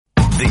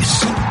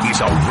This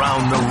is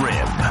Around the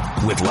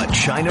Rim with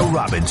LaChina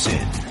Robinson.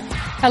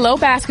 Hello,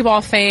 basketball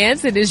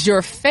fans. It is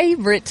your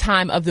favorite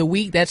time of the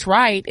week. That's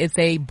right. It's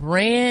a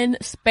brand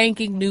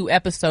spanking new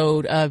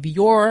episode of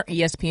your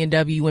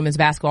ESPNW Women's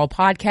Basketball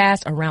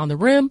Podcast, Around the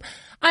Rim.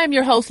 I am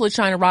your host,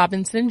 LaChina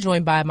Robinson,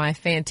 joined by my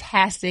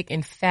fantastic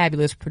and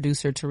fabulous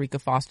producer,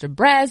 Tarika Foster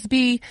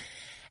Brasby.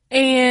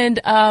 And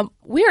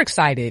we're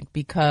excited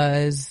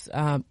because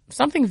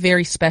something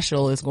very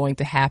special is going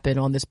to happen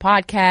on this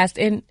podcast.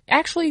 And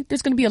actually,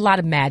 there's going to be a lot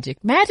of magic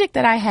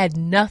that I had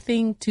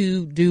nothing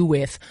to do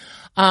with.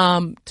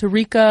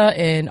 Tarika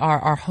and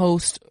our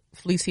host,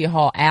 Felicia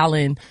Hall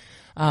Allen,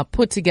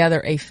 put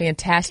together a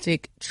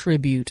fantastic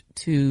tribute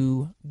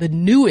to the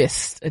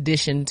newest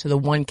addition to the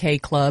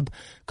 1K club,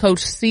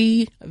 Coach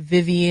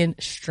Vivian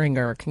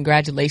Stringer.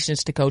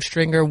 Congratulations to Coach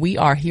Stringer. We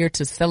are here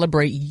to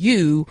celebrate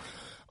you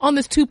on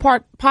this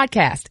two-part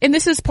podcast. And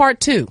this is part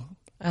two.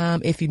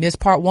 If you missed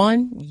part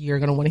one, you're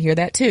going to want to hear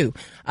that too.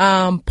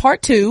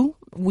 Part two,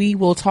 we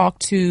will talk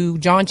to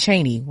John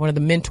Chaney, one of the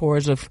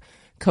mentors of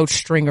Coach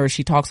Stringer.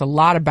 She talks a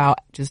lot about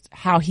just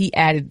how he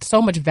added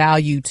so much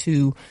value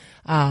to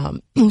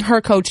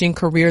her coaching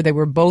career. They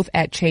were both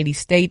at Chaney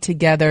State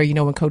together. You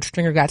know, when Coach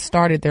Stringer got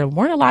started, there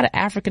weren't a lot of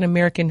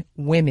African-American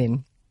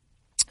women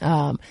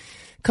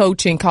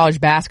coaching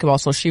college basketball.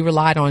 So she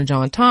relied on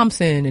John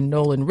Thompson and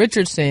Nolan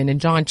Richardson,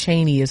 and John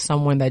Chaney is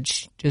someone that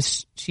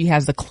she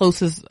has the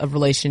closest of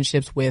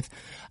relationships with.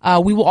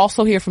 We will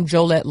also hear from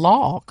Jolette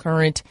Law,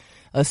 current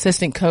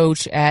assistant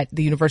coach at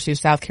the University of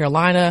South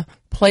Carolina,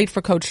 played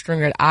for Coach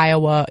Stringer at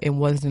Iowa, and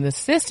was an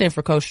assistant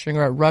for Coach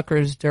Stringer at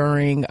Rutgers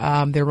during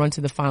their run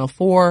to the Final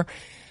Four.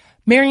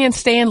 Marianne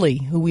Stanley,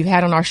 who we've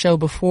had on our show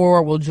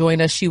before, will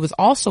join us. She was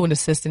also an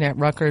assistant at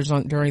Rutgers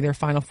during their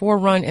Final Four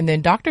run. And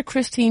then Dr.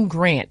 Christine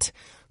Grant,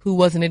 who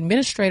was an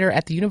administrator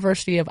at the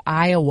University of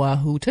Iowa,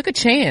 who took a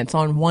chance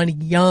on one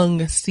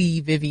young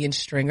Vivian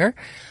Stringer.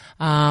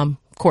 Of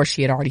course,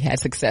 she had already had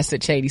success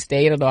at Chaney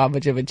State. I don't know how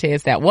much of a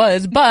chance that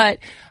was, but,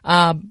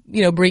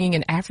 bringing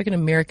an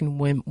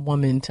African-American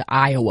woman to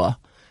Iowa,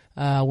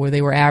 where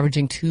they were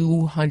averaging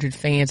 200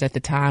 fans at the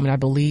time, and I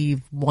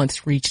believe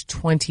once reached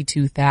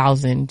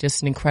 22,000.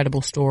 Just an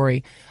incredible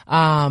story.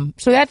 So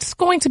that's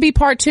going to be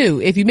part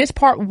two. If you missed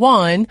part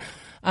one,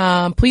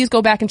 please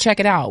go back and check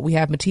it out. We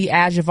have Matee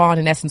Adjavon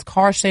and Essence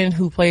Carson,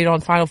 who played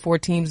on Final Four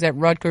teams at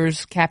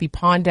Rutgers, Cappie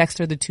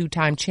Pondexter, the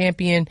two-time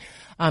champion,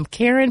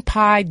 Karen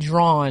Pye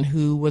Drawn,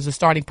 who was a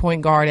starting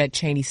point guard at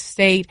Chaney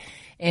State,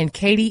 and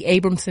Katie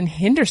Abramson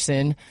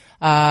Henderson,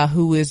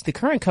 who is the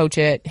current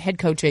head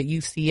coach at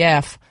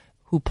UCF,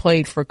 who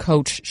played for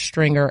Coach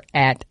Stringer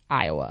at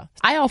Iowa.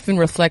 I often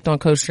reflect on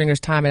Coach Stringer's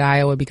time at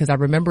Iowa because I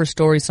remember a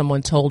story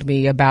someone told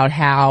me about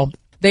how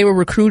they were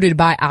recruited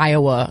by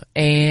Iowa,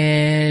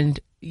 and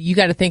you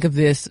got to think of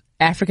this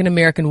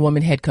African-American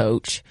woman head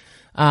coach,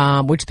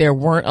 which there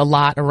weren't a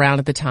lot around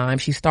at the time.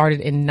 She started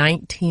in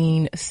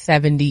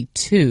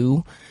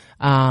 1972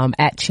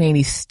 at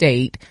Chaney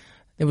State.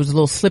 There was a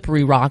little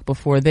slippery rock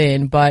before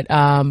then, but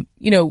there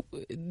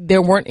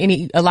weren't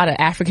a lot of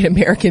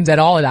African-Americans at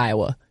all at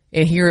Iowa.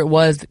 And here it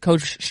was,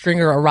 Coach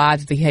Stringer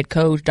arrived as the head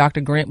coach.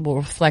 Dr. Grant will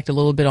reflect a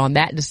little bit on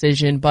that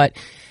decision,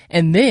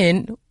 and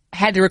then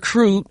had to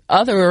recruit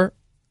other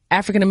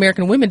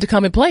African-American women to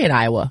come and play in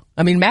Iowa.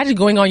 I mean, imagine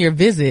going on your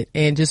visit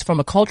and just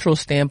from a cultural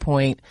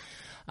standpoint,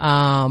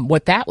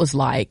 what that was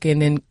like. And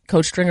then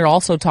Coach Stringer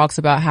also talks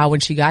about how when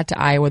she got to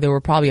Iowa, there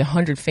were probably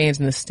 100 fans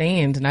in the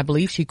stands. And I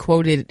believe she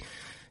quoted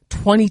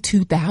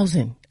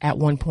 22,000 at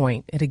one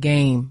point at a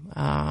game,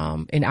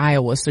 in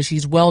Iowa. So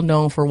she's well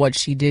known for what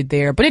she did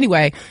there. But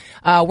anyway,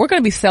 we're going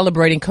to be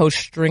celebrating Coach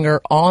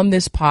Stringer on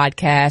this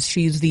podcast.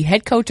 She's the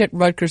head coach at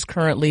Rutgers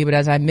currently, but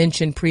as I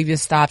mentioned,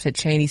 previous stops at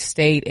Chaney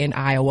State and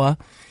Iowa.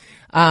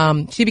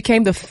 She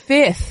became the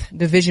fifth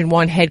Division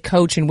I head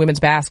coach in women's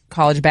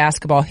college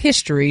basketball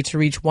history to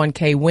reach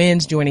 1K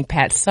wins, joining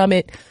Pat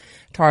Summitt,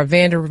 Tara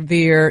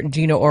Vanderveer,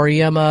 Gina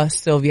Oriema,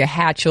 Sylvia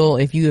Hatchell.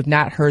 If you have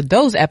not heard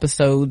those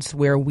episodes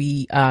where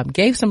we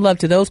gave some love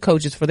to those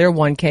coaches for their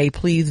 1K,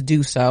 please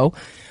do so.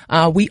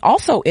 We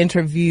also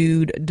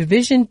interviewed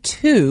Division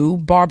II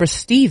Barbara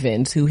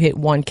Stevens, who hit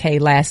 1K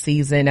last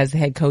season as the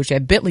head coach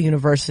at Bentley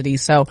University.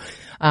 So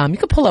you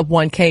can pull up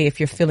 1K if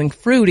you're feeling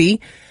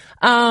fruity.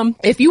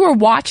 If you were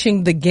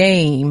watching the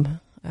game,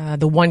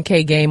 the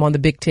 1K game on the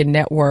Big Ten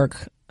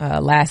Network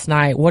last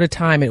night, what a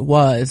time it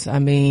was. I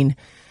mean,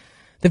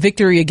 the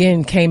victory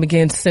again came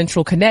against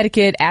Central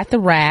Connecticut at the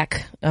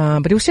RAC,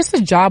 but it was just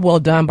a job well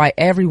done by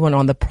everyone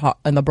on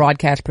the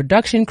broadcast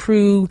production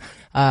crew,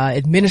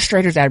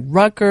 administrators at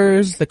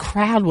Rutgers. The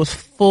crowd was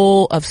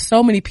full of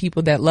so many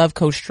people that love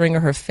Coach Stringer,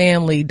 her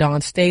family.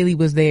 Dawn Staley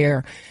was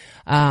there.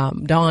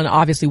 Dawn,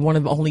 obviously one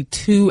of only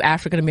two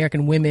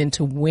African-American women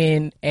to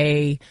win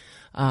a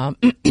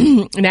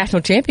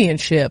national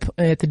championship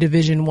at the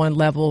Division I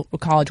level of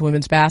college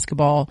women's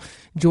basketball,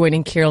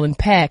 joining Carolyn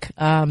Peck.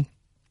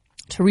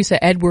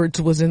 Teresa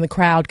Edwards was in the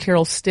crowd,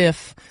 Carol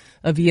Stiff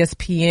of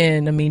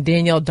ESPN. I mean,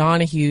 Danielle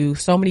Donahue,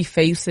 so many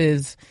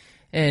faces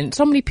and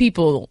so many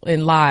people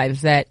in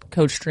lives that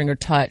Coach Stringer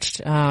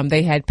touched.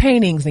 They had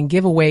paintings and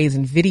giveaways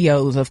and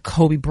videos of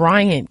Kobe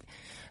Bryant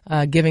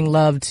giving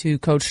love to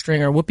Coach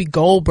Stringer, Whoopi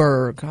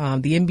Goldberg,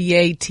 the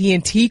NBA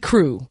TNT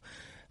crew.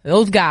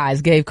 Those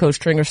guys gave Coach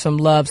Stringer some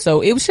love.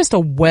 So it was just a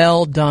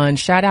well done.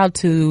 Shout out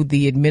to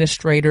the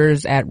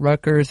administrators at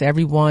Rutgers,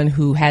 everyone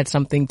who had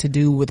something to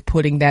do with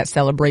putting that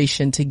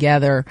celebration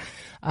together.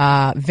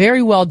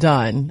 Very well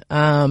done.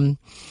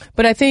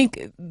 But I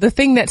think the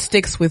thing that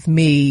sticks with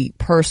me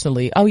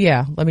personally, oh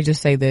yeah, let me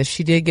just say this.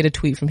 She did get a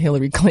tweet from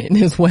Hillary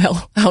Clinton as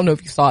well. I don't know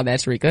if you saw that,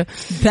 Sharika.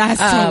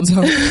 That's so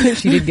dope.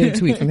 She did get a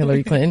tweet from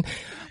Hillary Clinton.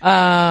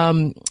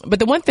 But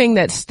the one thing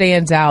that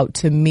stands out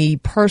to me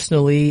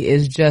personally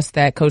is just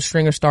that Coach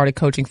Stringer started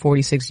coaching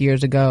 46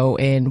 years ago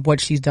and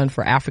what she's done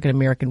for African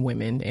American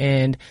women.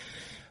 And,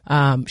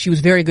 she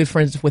was very good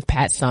friends with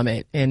Pat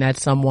Summitt, and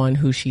that's someone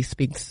who she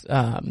speaks,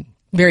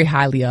 very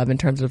highly of in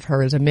terms of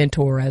her as a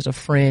mentor, as a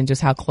friend,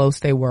 just how close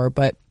they were.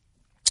 But,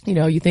 you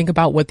know, you think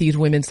about what these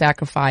women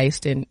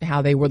sacrificed and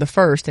how they were the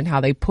first and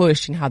how they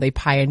pushed and how they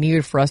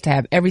pioneered for us to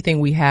have everything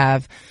we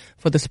have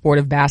for the sport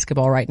of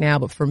basketball right now.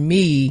 But for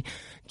me,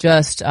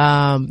 just,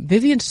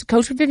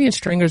 Coach Vivian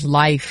Stringer's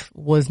life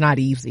was not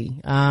easy.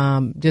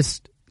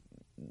 Just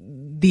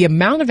the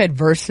amount of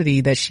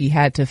adversity that she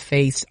had to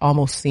face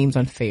almost seems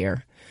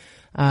unfair.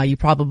 You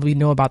probably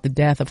know about the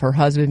death of her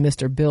husband,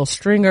 Mr. Bill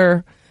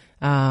Stringer,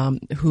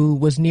 who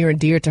was near and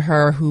dear to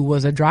her, who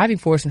was a driving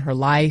force in her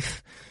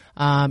life.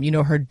 You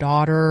know, her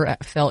daughter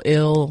fell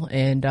ill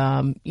and,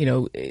 you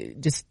know,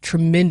 just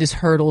tremendous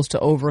hurdles to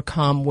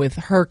overcome with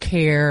her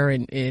care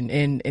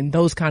and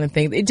those kind of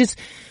things. It just,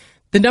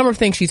 the number of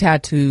things she's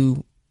had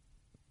to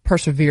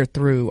persevere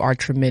through are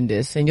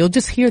tremendous. And you'll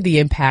just hear the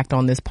impact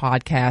on this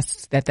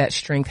podcast that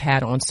strength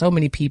had on so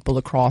many people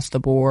across the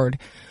board.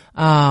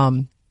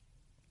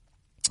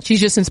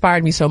 She's just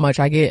inspired me so much.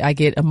 I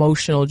get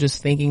emotional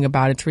just thinking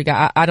about it.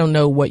 Tarika, I don't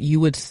know what you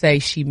would say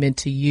she meant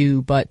to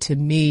you, but to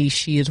me,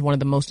 she is one of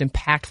the most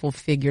impactful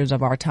figures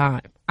of our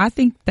time. I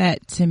think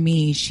that to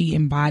me, she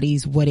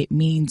embodies what it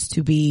means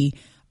to be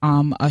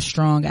a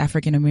strong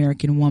African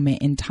American woman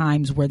in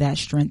times where that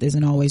strength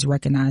isn't always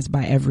recognized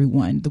by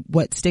everyone.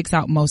 What sticks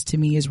out most to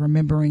me is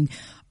remembering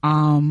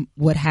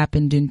what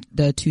happened in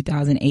the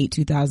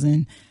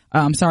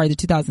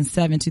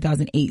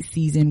 2007-2008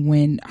 season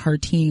when her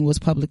team was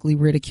publicly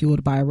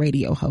ridiculed by a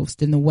radio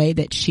host, and the way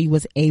that she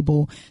was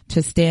able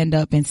to stand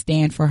up and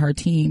stand for her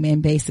team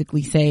and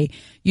basically say,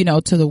 you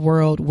know, to the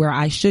world, where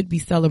I should be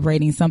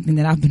celebrating something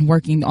that I've been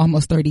working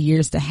almost 30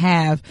 years to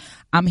have,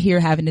 I'm here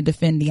having to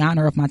defend the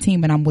honor of my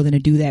team, and I'm willing to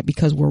do that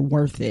because we're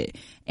worth it.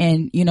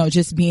 And, you know,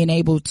 just being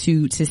able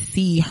to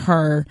see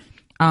her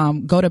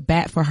go to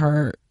bat for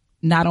her,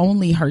 not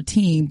only her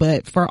team,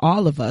 but for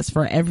all of us,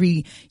 for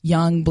every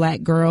young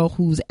black girl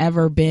who's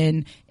ever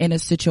been in a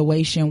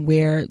situation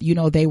where, you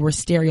know, they were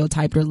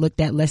stereotyped or looked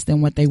at less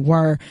than what they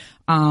were.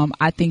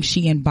 I think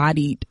she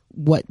embodied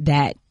what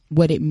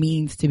it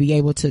means to be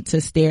able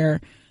to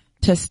stare,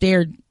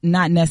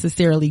 not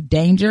necessarily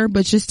danger,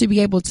 but just to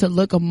be able to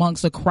look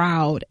amongst a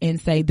crowd and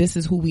say, this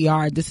is who we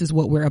are, this is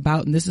what we're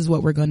about, and this is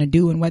what we're going to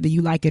do. And whether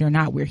you like it or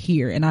not, we're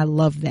here. And I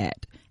love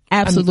that.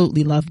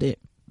 Absolutely loved it.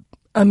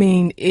 I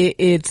mean,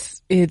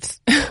 it's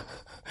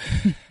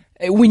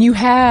when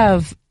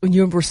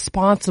you're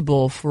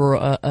responsible for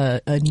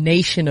a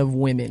nation of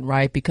women,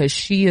 right? Because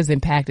she has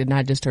impacted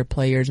not just her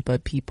players,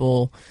 but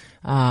people,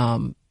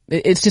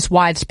 it's just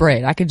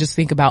widespread. I could just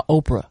think about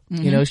Oprah.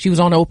 Mm-hmm. You know, she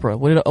was on Oprah.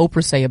 What did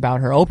Oprah say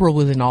about her? Oprah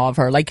was in awe of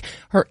her. Like,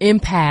 her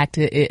impact,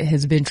 it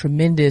has been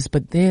tremendous,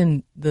 but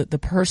then the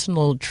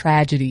personal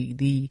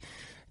tragedy,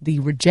 the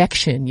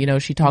rejection, you know,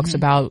 she talks mm-hmm.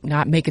 about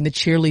not making the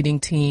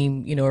cheerleading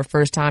team, you know, her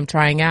first time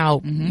trying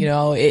out, mm-hmm. you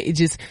know, it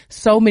just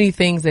so many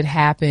things that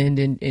happened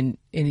and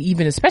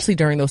even especially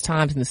during those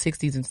times in the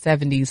 60s and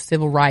 70s,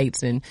 civil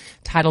rights and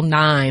Title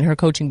IX, her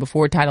coaching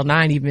before Title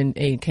IX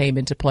even came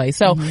into play.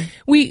 So mm-hmm.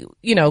 we,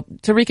 you know,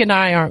 Tarika and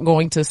I aren't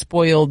going to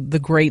spoil the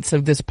greats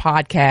of this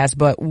podcast,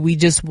 but we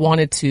just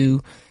wanted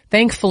to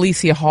thank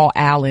Felicia Hall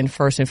Allen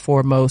first and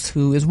foremost,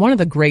 who is one of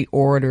the great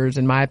orators,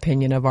 in my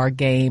opinion, of our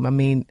game. I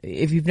mean,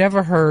 if you've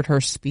never heard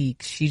her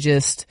speak,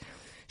 she's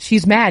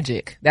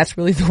magic. That's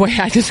really the way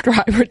I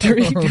describe her,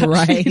 Tarika.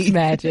 Right. She's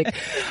magic.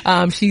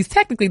 She's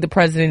technically the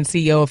president and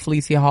CEO of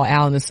Felicia Hall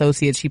Allen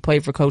Associates. She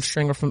played for Coach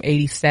Stringer from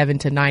 87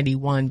 to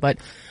 91, but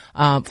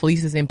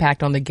Felicia's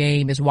impact on the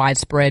game is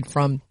widespread,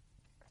 from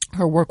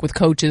her work with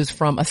coaches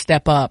from A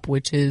Step Up,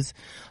 which is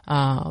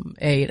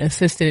an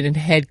assistant and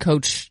head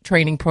coach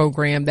training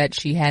program that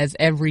she has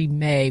every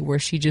May, where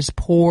she just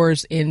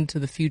pours into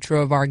the future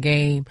of our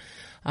game.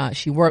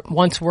 She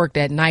once worked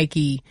at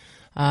Nike,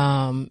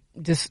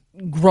 just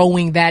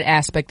growing that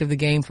aspect of the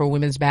game for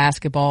women's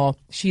basketball.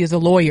 She is a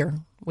lawyer,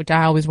 which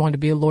I always wanted to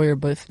be a lawyer,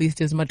 but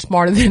Felicia is much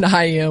smarter than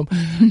I am.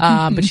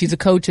 But she's a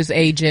coach's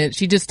agent.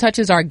 She just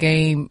touches our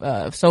game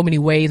so many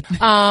ways.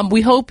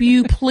 We hope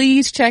you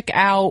please check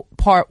out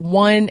part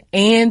 1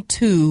 and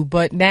 2.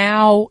 But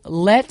now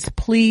let's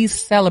please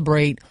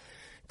celebrate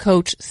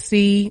Coach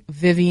C.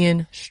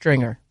 Vivian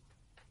Stringer.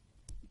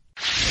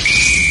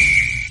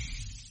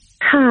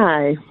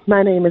 Hi,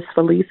 my name is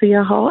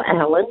Felicia Hall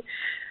Allen.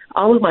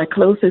 All of my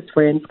closest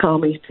friends call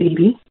me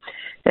Phoebe,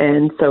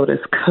 and so does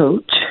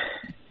Coach.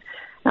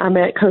 I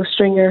met Coach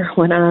Stringer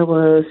when I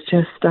was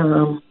just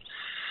a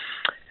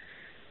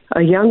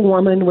young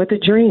woman with a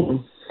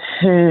dream.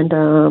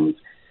 And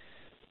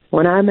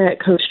when I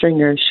met Coach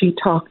Stringer, she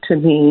talked to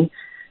me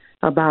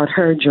about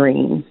her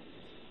dream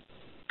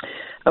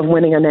of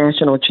winning a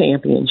national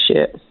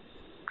championship.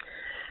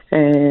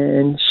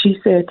 And she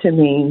said to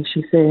me,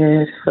 she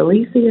said,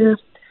 Felicia,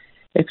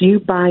 if you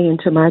buy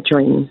into my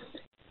dream,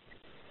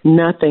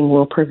 nothing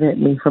will prevent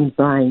me from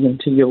buying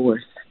into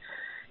yours.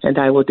 And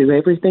I will do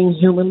everything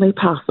humanly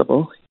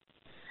possible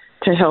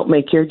to help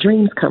make your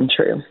dreams come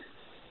true.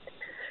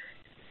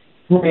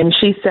 When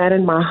she sat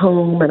in my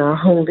home, in our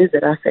home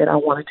visit, I said I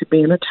wanted to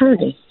be an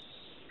attorney.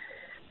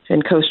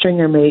 And Coach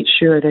Stringer made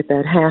sure that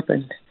that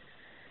happened.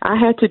 I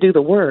had to do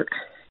the work,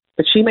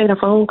 but she made a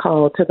phone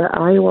call to the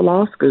Iowa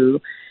Law School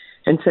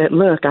and said,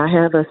 look, I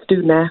have a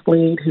student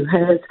athlete who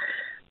has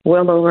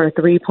well over a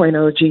 3.0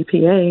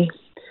 GPA.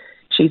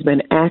 She's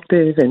been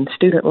active in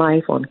student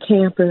life on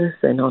campus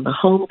and on the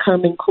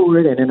homecoming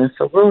court and in a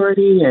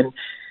sorority, and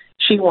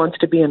she wants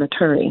to be an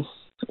attorney.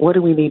 What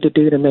do we need to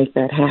do to make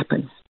that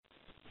happen?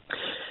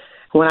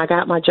 When I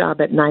got my job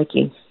at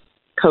Nike,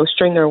 Coach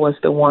Stringer was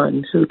the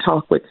one who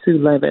talked with Sue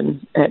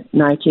Levin at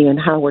Nike and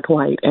Howard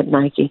White at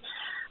Nike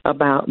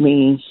about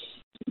me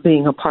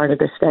being a part of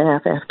the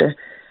staff after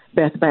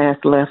Beth Bass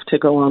left to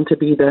go on to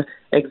be the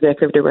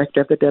executive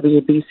director of the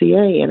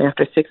WBCA. And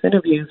after 6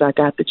 interviews, I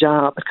got the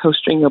job. Coach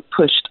Stringer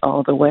pushed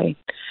all the way.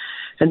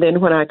 And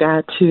then when I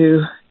got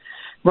to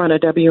run a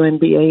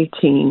WNBA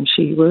team,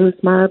 she was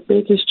my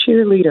biggest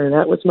cheerleader.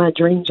 That was my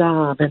dream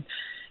job. And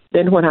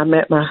then when I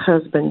met my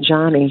husband,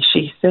 Johnny,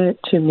 she said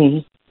to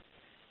me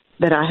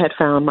that I had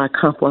found my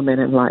complement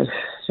in life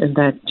and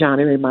that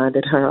Johnny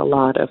reminded her a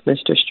lot of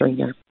Mr.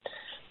 Stringer.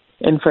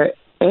 And for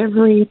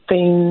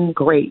everything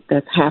great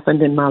that's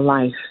happened in my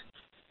life,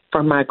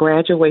 from my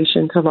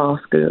graduation to law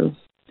school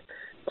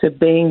to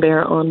being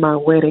there on my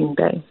wedding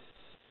day,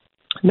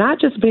 not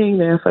just being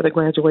there for the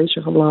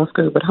graduation from law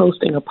school, but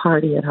hosting a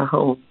party at her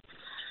home.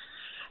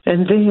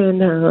 And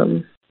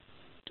then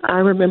I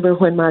remember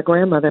when my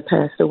grandmother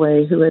passed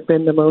away, who had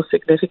been the most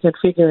significant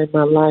figure in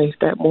my life.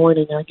 That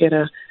morning, I get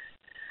a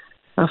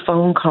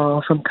phone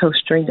call from Coach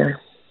Stringer.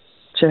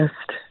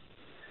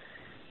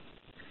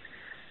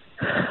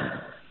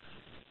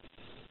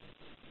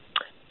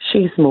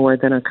 She's more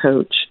than a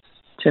coach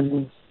to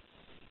me.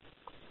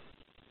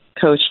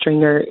 Coach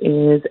Stringer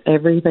is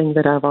everything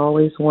that I've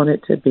always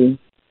wanted to be,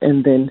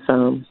 and then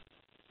some.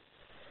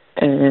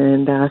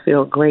 And I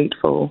feel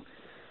grateful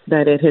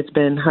that it has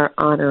been her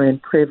honor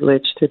and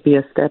privilege to be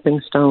a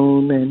stepping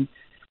stone and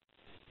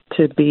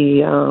to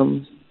be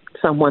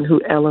someone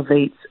who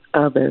elevates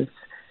others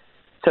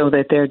so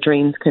that their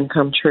dreams can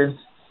come true.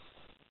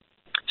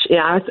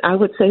 Yeah, I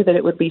would say that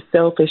it would be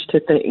selfish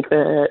to think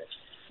that,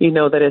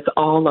 that it's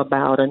all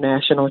about a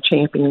national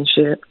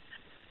championship.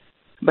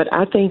 But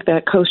I think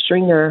that Coach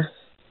Stringer,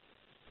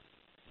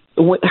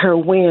 her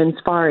wins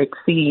far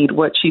exceed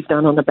what she's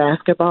done on the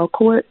basketball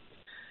court,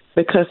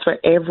 because for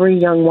every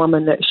young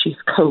woman that she's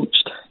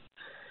coached,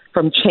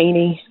 from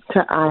Chaney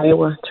to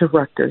Iowa to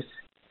Rutgers,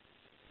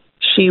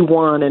 she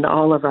won in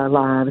all of our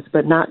lives,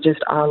 but not just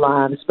our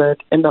lives, but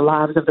in the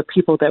lives of the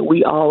people that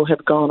we all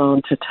have gone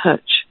on to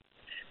touch.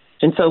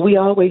 And so we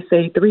always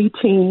say 3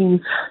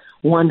 teams,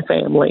 1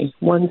 family,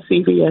 1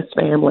 C.V.S.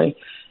 family.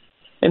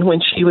 And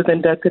when she was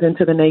inducted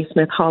into the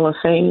Naismith Hall of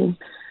Fame,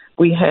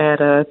 we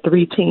had a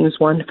 3 teams,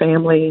 1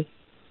 family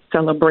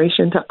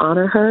celebration to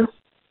honor her.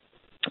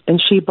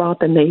 And she brought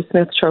the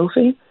Naismith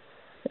trophy,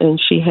 and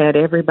she had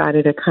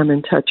everybody to come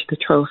and touch the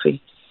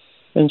trophy.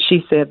 And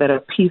she said that a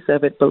piece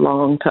of it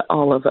belonged to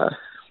all of us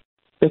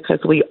because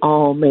we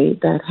all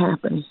made that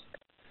happen.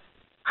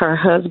 Her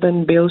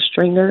husband, Bill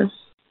Stringer,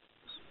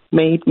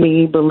 made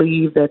me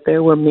believe that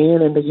there were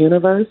men in the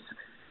universe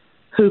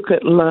who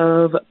could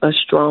love a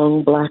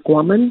strong black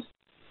woman,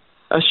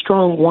 a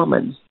strong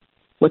woman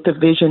with a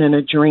vision and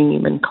a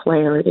dream and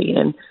clarity,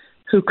 and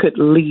who could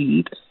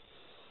lead.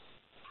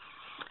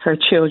 Her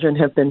children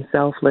have been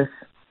selfless,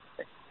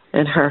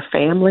 and her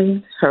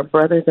family, her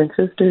brothers and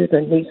sisters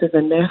and nieces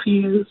and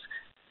nephews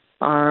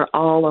are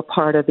all a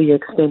part of the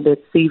extended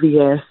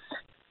C.V.S.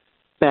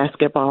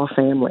 basketball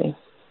family.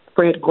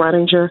 Fred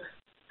Gruninger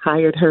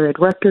hired her at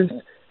Rutgers.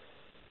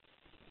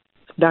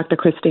 Dr.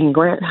 Christine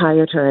Grant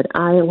hired her at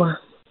Iowa.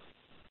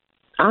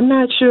 I'm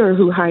not sure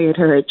who hired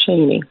her at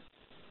Chaney,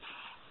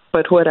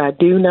 but what I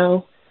do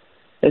know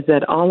is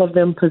that all of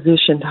them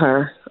positioned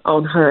her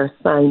on her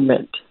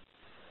assignment,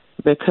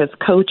 because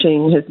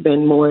coaching has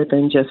been more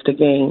than just a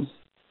game.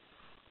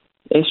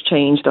 It's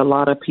changed a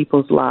lot of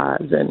people's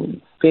lives, and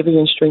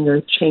Vivian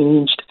Stringer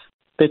changed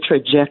the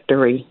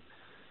trajectory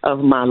of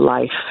my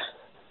life.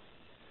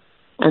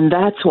 And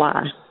that's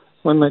why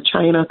when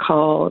LaChina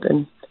called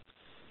and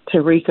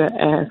Tarika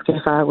asked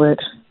if I would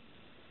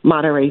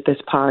moderate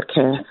this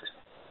podcast,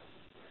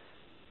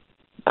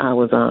 I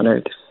was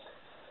honored.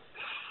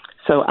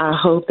 So I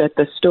hope that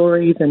the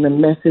stories and the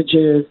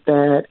messages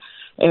that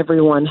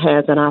everyone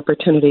has an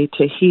opportunity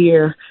to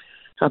hear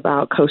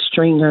about Coach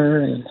Stringer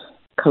and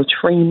Coach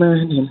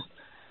Freeman and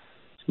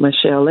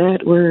Michelle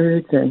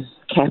Edwards and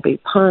Cappy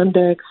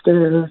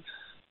Pondexter,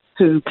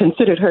 who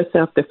considered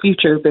herself the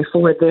future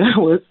before there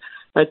was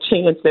a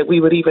chance that we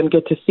would even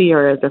get to see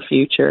her as a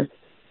future.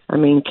 I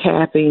mean,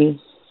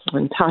 Cappy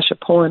and Tasha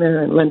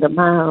Pointer and Linda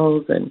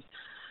Miles, and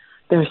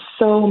there's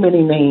so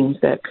many names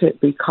that could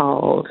be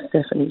called.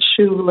 Stephanie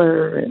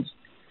Schuler and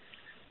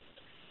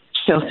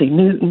Chelsea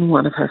Newton,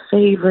 one of her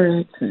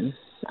favorites, and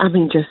I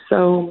mean, just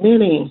so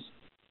many.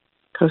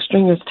 Coach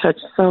Stringer's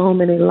touched so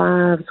many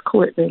lives.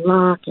 Courtney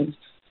Locke and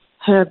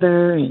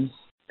Heather and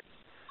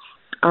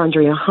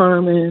Andrea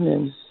Harmon,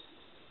 and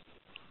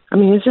I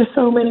mean, it's just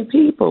so many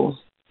people.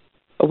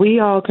 We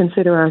all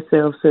consider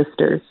ourselves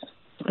sisters,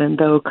 and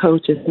though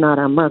Coach is not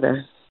our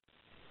mother,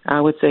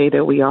 I would say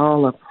that we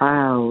all are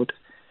proud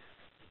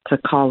to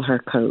call her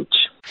Coach.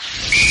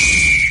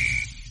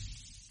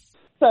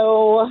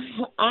 So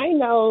I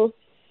know,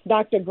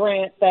 Dr.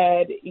 Grant,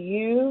 that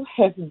you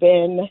have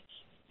been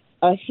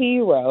a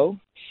hero,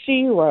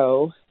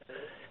 shero,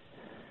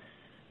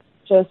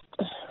 just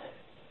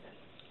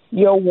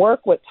your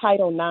work with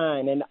Title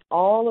IX and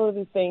all of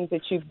the things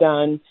that you've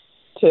done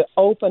to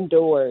open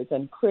doors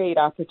and create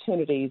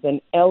opportunities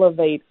and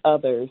elevate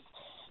others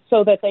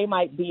so that they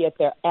might be at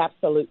their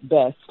absolute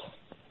best.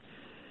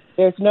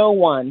 There's no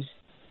one,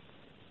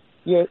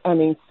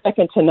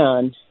 second to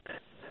none.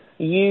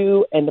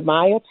 You, in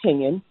my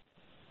opinion,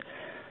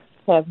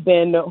 have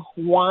been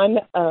one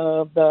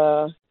of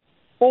the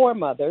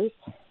foremothers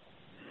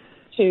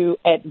to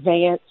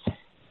advance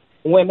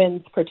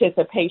women's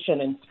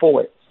participation in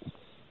sports.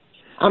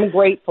 I'm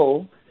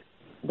grateful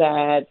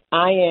that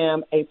I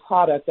am a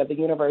product of the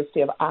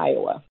University of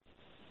Iowa,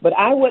 but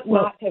I would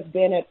not have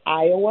been at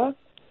Iowa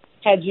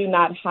had you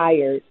not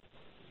hired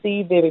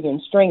C.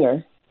 Vivian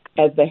Stringer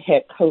as the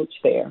head coach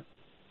there.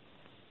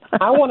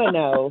 I want to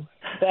know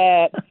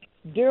that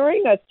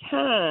during a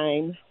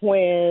time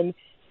when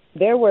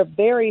there were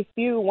very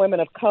few women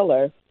of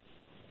color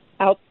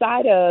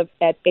outside of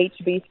at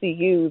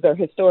HBCUs or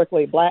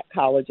historically black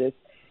colleges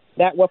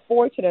that were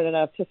fortunate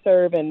enough to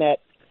serve in that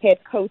head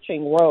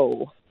coaching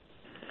role,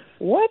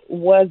 what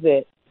was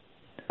it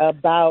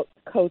about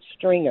Coach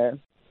Stringer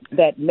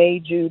that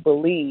made you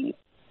believe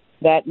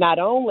that not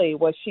only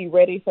was she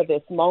ready for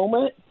this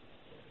moment,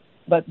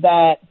 but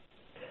that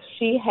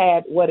she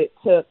had what it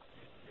took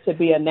to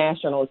be a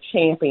national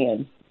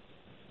champion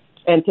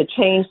and to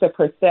change the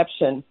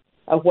perception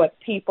of what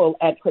people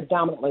at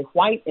predominantly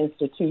white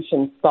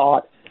institutions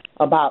thought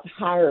about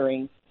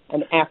hiring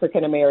an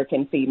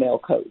African-American female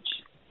coach?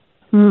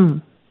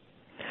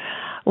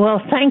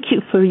 Well, thank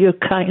you for your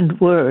kind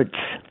words.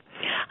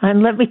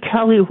 And let me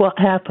tell you what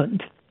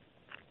happened.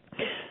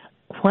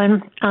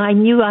 When I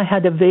knew I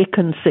had a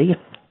vacancy,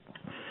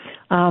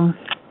 I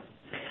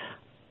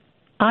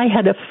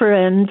had a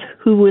friend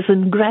who was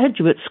in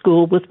graduate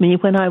school with me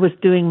when I was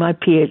doing my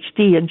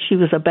PhD, and she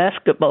was a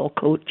basketball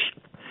coach.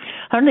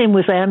 Her name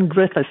was Ann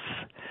Griffiths,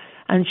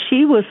 and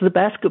she was the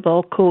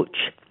basketball coach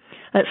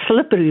at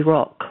Slippery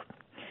Rock.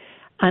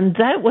 And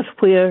that was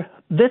where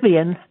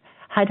Vivian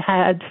had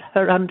had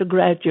her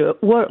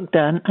undergraduate work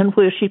done and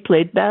where she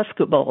played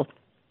basketball.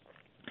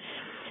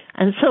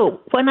 And so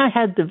when I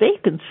had the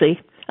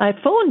vacancy, I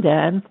phoned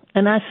Ann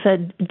and I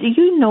said, do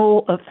you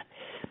know of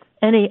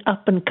any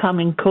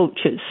up-and-coming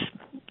coaches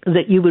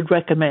that you would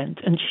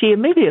recommend? And she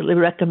immediately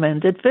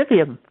recommended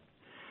Vivian.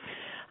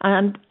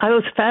 And I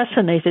was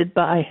fascinated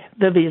by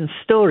Vivian's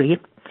story.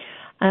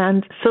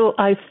 And so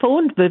I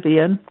phoned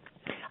Vivian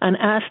and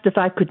asked if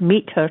I could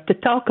meet her to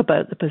talk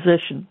about the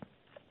position.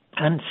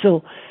 And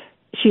so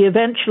she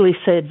eventually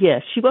said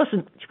yes. She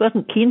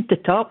wasn't keen to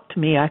talk to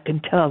me, I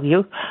can tell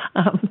you,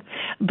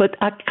 but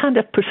I kind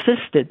of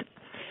persisted.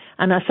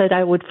 And I said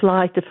I would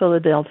fly to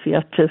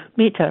Philadelphia to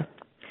meet her,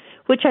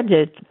 which I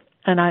did.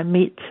 And I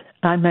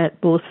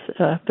met both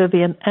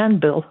Vivian and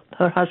Bill,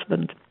 her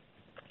husband.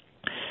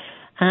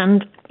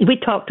 And we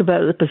talked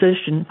about the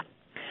position.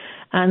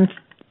 And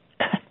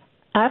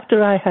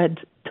after I had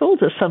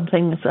told her some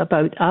things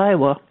about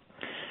Iowa,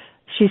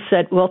 she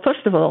said, well,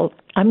 first of all,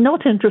 I'm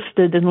not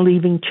interested in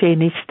leaving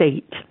Chaney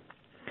State.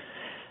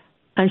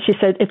 And she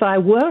said, if I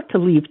were to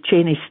leave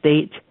Chaney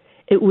State,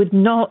 it would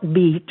not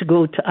be to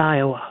go to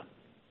Iowa.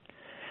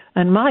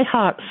 And my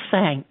heart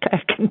sank,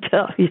 I can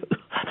tell you.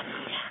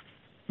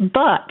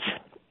 But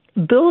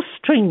Bill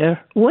Stringer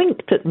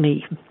winked at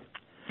me.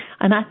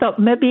 And I thought,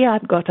 maybe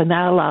I've got an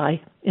ally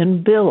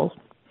in Bill.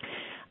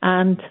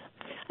 And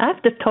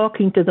after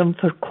talking to them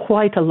for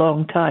quite a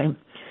long time,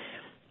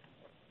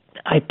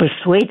 I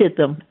persuaded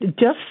them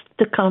just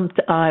to come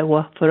to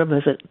Iowa for a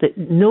visit.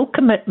 No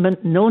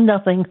commitment, no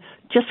nothing,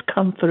 just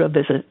come for a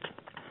visit.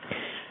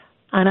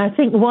 And I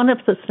think one of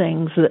the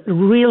things that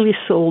really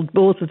sold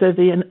both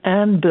Vivian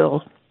and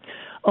Bill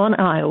on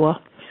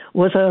Iowa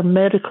was our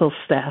medical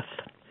staff.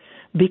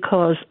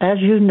 Because, as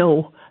you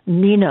know,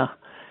 Nina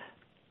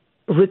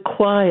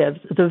required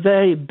the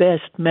very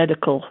best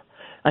medical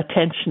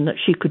attention that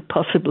she could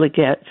possibly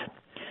get.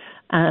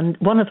 And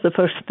one of the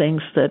first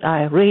things that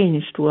I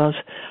arranged was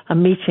a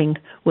meeting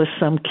with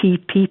some key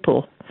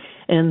people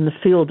in the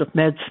field of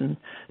medicine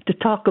to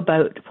talk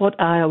about what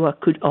Iowa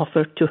could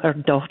offer to her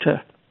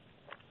daughter.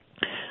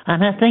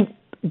 And I think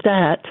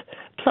that,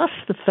 plus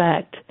the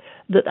fact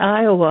that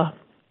Iowa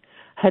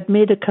had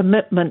made a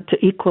commitment to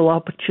equal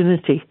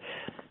opportunity.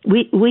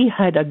 We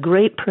had a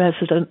great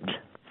president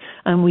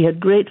and we had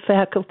great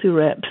faculty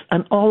reps,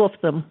 and all of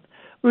them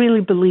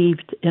really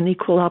believed in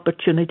equal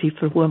opportunity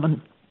for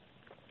women.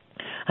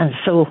 And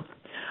so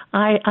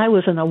I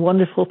was in a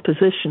wonderful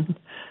position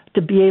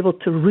to be able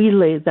to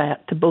relay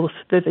that to both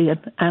Vivian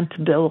and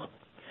to Bill.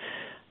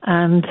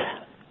 And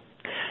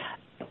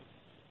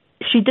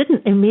she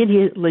didn't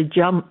immediately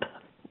jump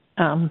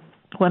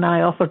when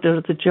I offered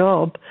her the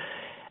job,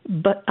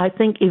 but I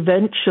think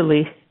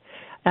eventually,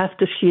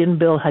 after she and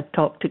Bill had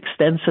talked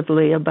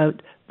extensively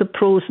about the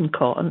pros and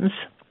cons,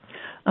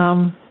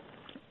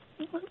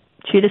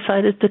 she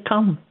decided to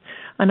come.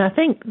 And I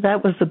think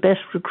that was the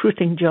best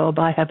recruiting job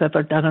I have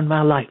ever done in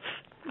my life.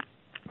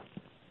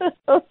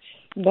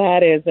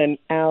 That is an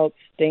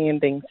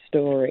outstanding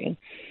story.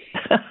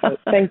 So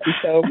thank you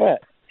so much.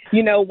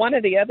 You know, one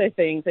of the other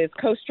things is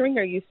Coach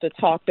Stringer used to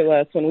talk to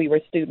us when we were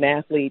student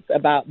athletes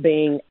about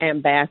being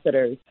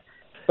ambassadors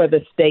for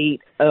the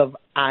state of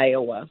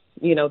Iowa.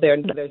 You know,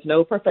 there's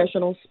no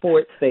professional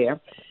sports there.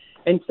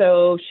 And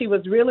so she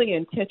was really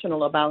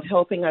intentional about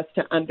helping us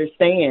to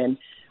understand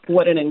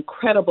what an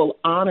incredible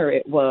honor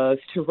it was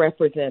to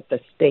represent the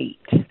state.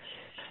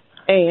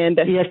 And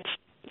yes,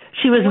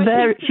 she was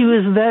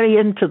very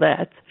into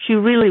that. She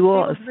really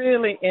was. She was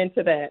really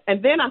into that.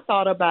 And then I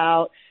thought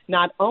about,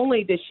 not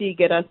only did she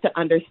get us to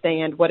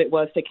understand what it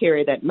was to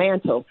carry that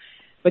mantle,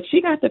 but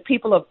she got the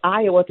people of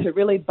Iowa to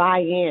really buy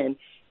in.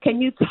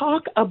 Can you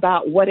talk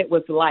about what it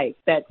was like,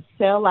 that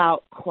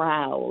sellout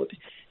crowd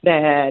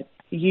that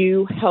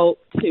you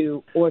helped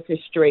to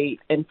orchestrate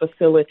and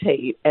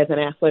facilitate as an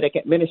athletic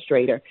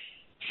administrator?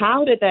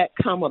 How did that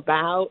come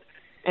about,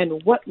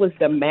 and what was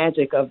the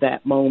magic of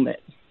that moment?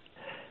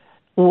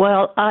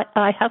 Well,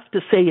 I have to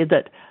say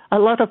that a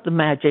lot of the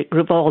magic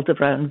revolved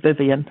around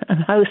Vivian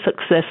and how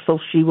successful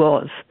she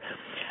was.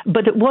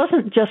 But it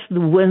wasn't just the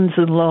wins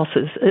and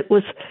losses. It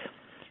was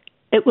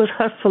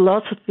her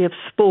philosophy of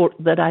sport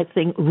that I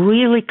think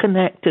really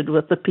connected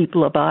with the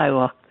people of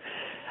Iowa.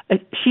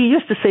 She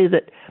used to say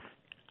that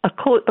a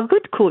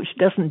good coach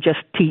doesn't just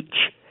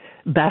teach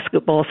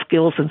basketball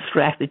skills and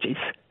strategies.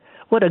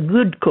 What a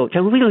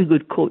really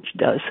good coach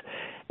does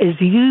is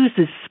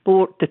uses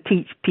sport to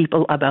teach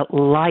people about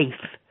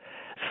life,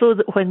 so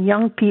that when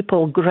young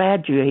people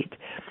graduate,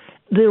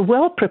 they're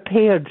well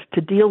prepared to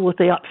deal with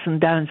the ups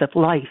and downs of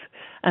life,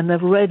 and they're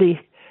ready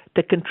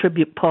to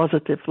contribute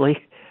positively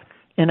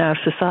in our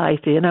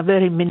society in a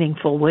very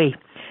meaningful way.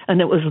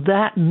 And it was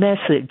that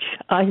message,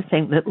 I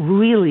think, that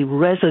really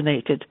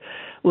resonated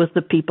with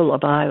the people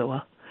of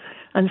Iowa.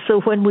 And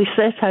so when we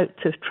set out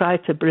to try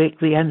to break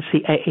the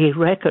NCAA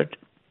record,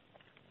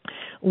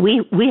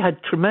 we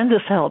had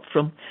tremendous help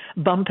from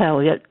Bump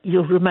Elliott.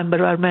 You'll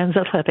remember, our men's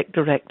athletic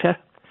director.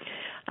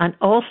 And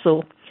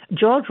also,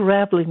 George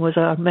Raveling was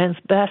our men's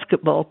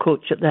basketball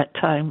coach at that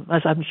time,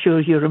 as I'm sure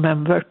you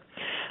remember.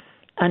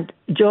 And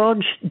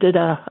George did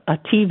a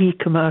TV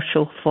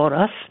commercial for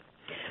us.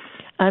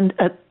 And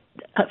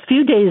a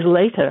few days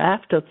later,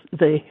 after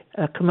the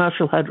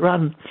commercial had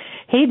run,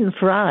 Hayden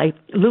Fry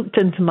looked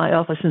into my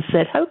office and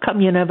said, "How come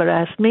you never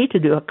asked me to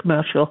do a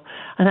commercial?"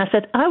 And I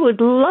said, "I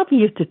would love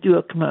you to do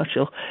a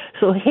commercial."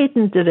 So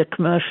Hayden did a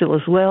commercial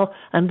as well,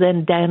 and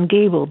then Dan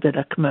Gable did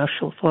a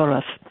commercial for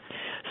us.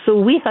 So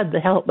we had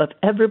the help of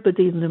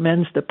everybody in the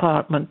men's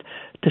department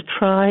to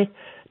try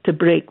to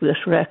break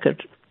this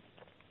record.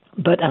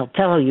 But I'll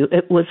tell you,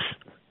 it was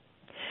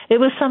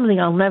something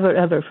I'll never,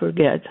 ever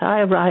forget. I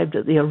arrived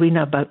at the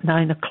arena about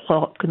 9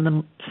 o'clock in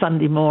the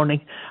Sunday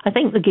morning. I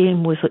think the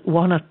game was at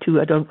 1 or 2,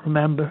 I don't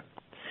remember.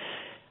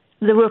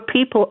 There were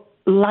people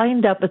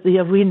lined up at the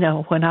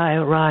arena when I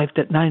arrived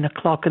at 9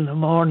 o'clock in the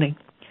morning.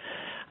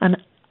 And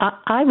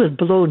I was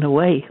blown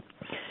away.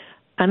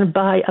 And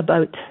by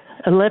about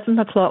 11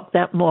 o'clock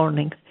that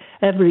morning,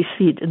 every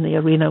seat in the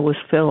arena was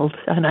filled.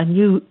 And I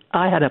knew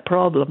I had a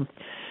problem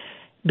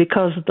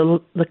because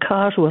the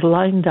cars were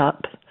lined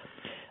up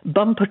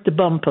bumper to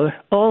bumper,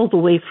 all the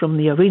way from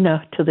the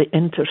arena to the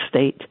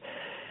interstate.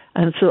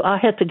 And so I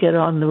had to get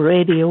on the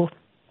radio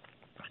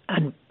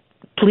and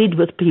plead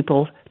with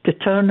people to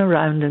turn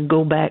around and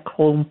go back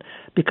home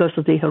because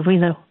the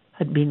arena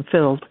had been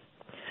filled.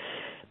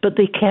 But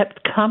they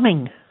kept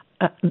coming,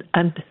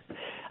 and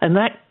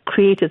that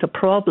created a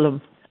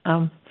problem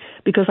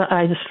because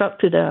I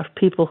instructed our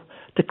people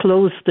to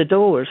close the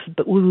doors,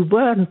 but we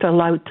weren't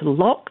allowed to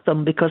lock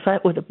them because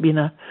that would have been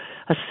a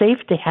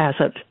safety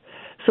hazard.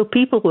 So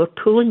people were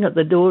pulling at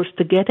the doors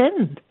to get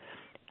in.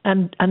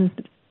 And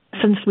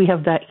since we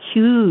have that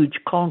huge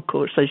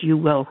concourse, as you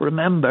well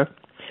remember,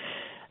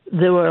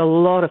 there were a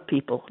lot of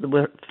people that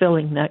were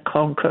filling that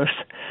concourse.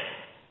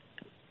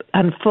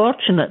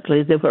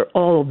 Unfortunately, they were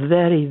all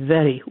very,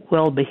 very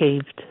well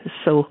behaved.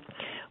 So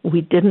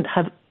We didn't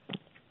have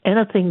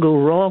anything go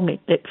wrong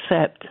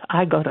except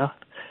I got a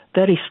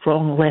very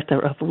strong letter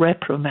of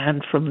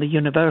reprimand from the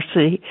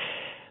university,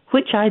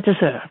 which I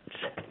deserved.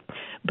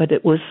 But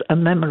it was a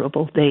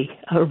memorable day,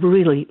 a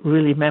really,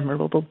 really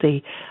memorable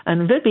day.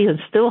 And Vivian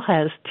still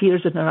has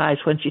tears in her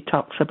eyes when she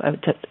talks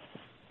about it.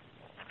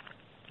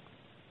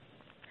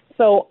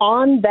 So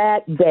on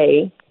that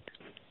day,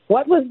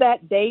 what was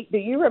that date? Do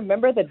you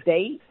remember the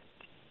date?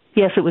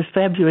 Yes, it was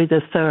February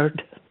the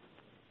 3rd.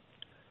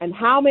 And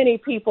how many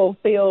people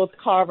filled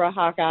Carver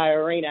Hawkeye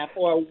Arena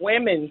for a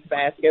women's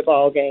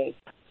basketball game?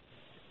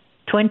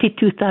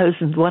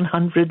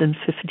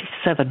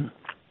 22,157.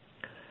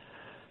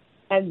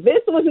 And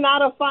this was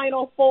not a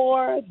Final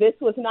Four. This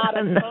was not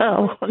a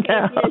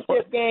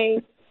championship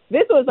game.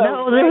 This was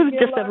was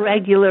just a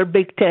regular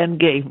Big Ten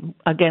game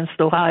against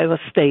Ohio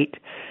State.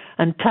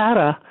 And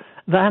Tara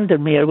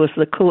Vandermeer was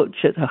the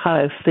coach at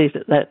Ohio State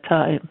at that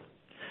time.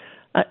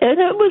 And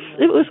it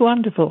was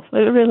wonderful.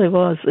 It really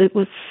was. It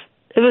was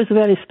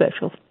very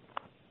special.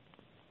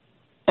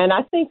 And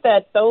I think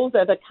that those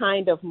are the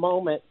kind of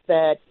moments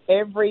that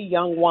every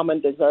young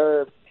woman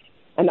deserves.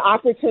 An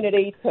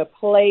opportunity to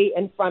play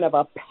in front of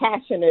a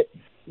passionate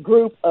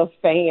group of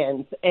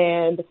fans.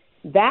 And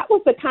that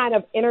was the kind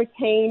of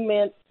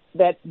entertainment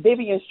that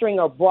Vivian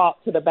Stringer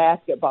brought to the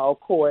basketball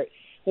court,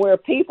 where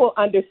people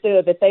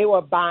understood that they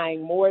were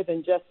buying more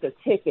than just a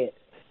ticket.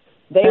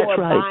 They were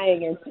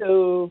buying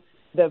into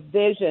the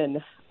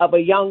vision of a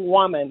young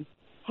woman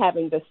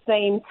having the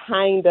same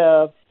kind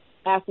of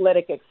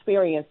athletic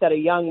experience that a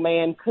young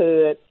man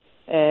could,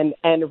 and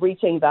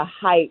reaching the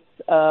heights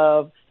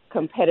of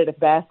competitive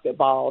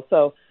basketball.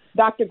 So,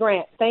 Dr.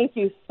 Grant, thank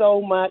you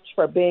so much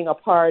for being a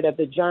part of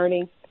the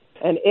journey.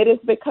 And it is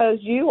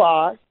because you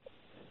are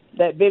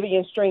that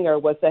Vivian Stringer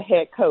was the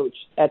head coach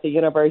at the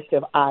University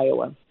of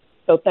Iowa.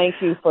 So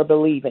thank you for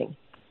believing.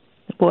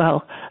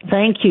 Well,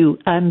 thank you.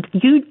 And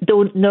you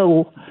don't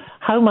know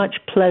how much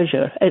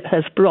pleasure it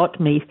has brought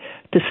me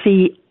to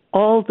see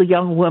all the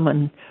young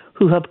women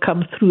who have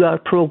come through our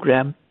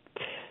program.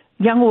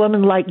 Young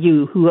women like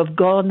you who have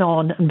gone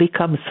on and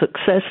become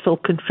successful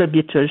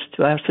contributors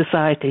to our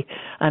society,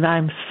 and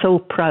I'm so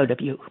proud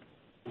of you.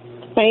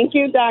 Thank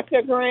you,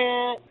 Dr.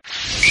 Grant.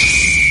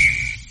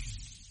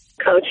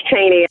 Coach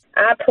Chaney,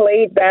 I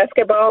played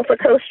basketball for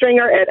Coach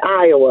Stringer at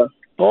Iowa.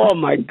 Oh,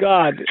 my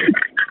God.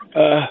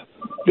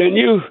 Then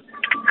you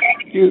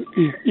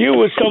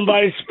were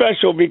somebody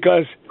special,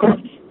 because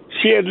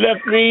she had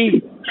left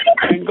me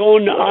and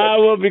gone to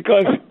Iowa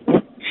because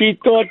she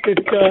thought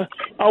that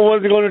I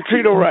wasn't going to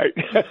treat her right.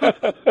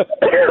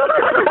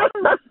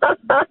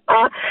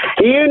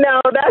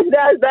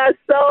 That's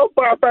so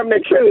far from the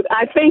truth.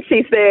 I think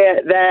she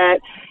said that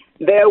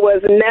there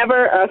was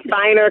never a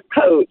finer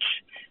coach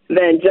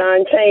than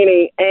John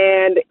Chaney.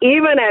 And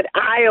even at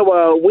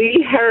Iowa,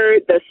 we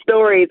heard the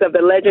stories of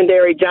the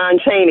legendary John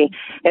Chaney,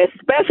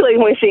 especially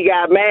when she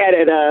got mad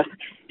at us.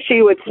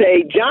 She would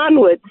say, John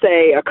would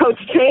say, or Coach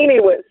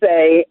Chaney would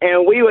say,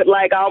 and we would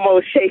like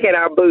almost shake in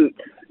our boots.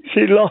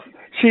 She lost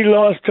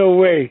her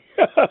way.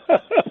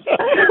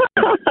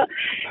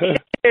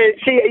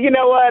 You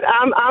know what?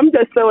 I'm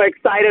just so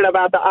excited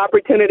about the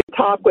opportunity to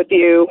talk with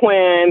you.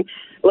 When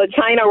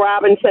LaChina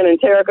Robinson and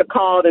Terica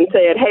called and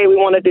said, hey, we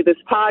want to do this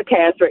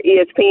podcast for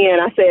ESPN,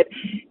 I said,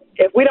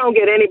 if we don't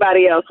get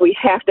anybody else, we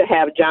have to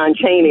have John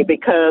Chaney,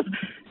 because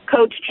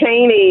Coach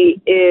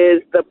Chaney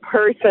is the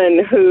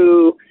person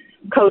who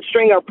Coach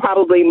Stringer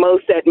probably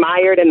most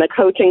admired in the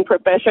coaching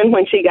profession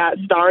when she got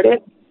started.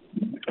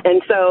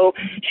 And so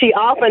she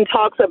often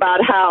talks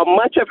about how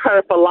much of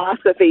her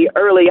philosophy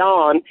early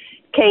on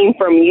came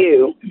from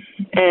you.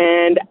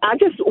 And I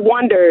just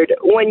wondered,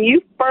 when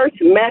you first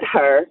met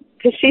her,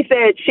 because she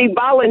said she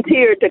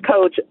volunteered to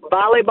coach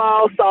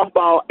volleyball,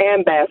 softball,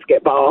 and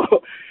basketball.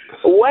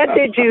 What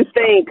did you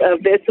think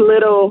of this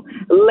little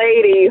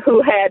lady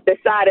who had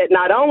decided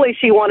not only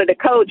she wanted to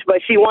coach,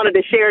 but she wanted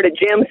to share the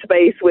gym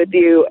space with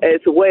you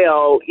as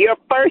well? Your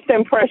first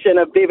impression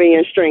of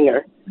Vivian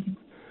Stringer?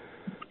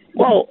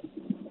 Well,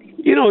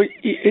 you know,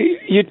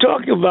 you're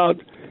talking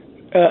about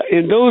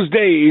in those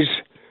days.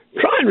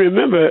 Try and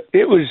remember,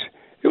 it was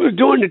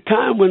during the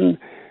time when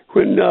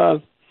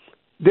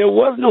there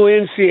was no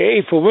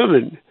NCAA for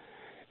women.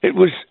 It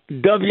was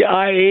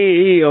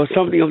WIAE or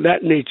something of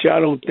that nature.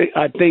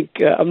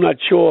 I'm not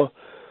sure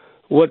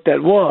what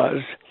that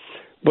was,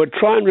 but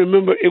try and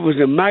remember, it was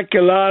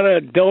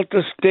Immaculata,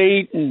 Delta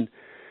State, and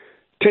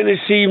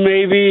Tennessee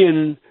maybe,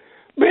 and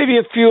maybe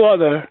a few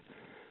other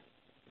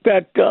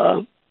that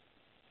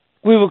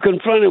we were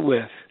confronted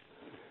with.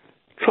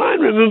 Try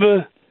and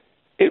remember,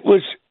 it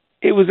was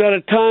at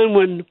a time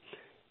when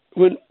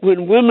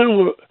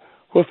women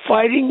were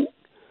fighting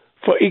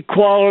for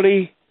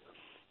equality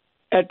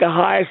at the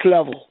highest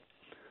level.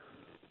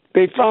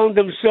 They found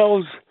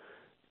themselves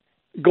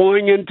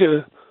going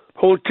into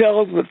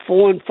hotels with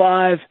 4 and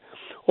 5,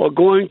 or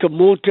going to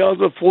motels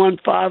with 4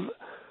 and 5,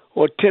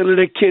 or 10 of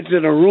their kids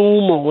in a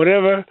room or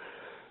whatever.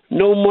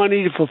 No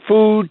money for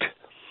food,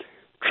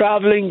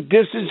 traveling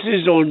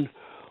distances on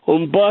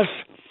bus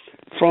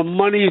from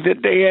money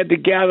that they had to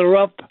gather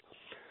up.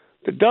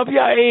 The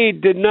WIA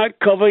did not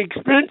cover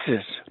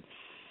expenses.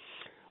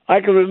 I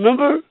can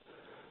remember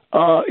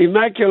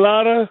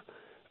Immaculata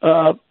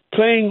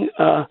playing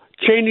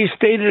Chaney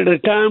State at a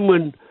time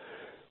when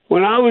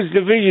I was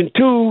Division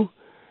II,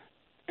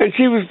 and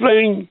she was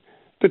playing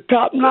the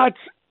top-notch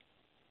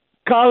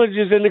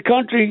colleges in the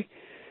country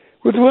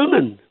with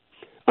women.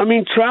 I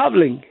mean,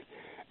 traveling.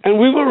 And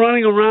we were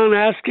running around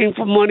asking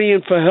for money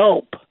and for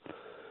help.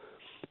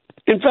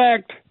 In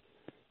fact,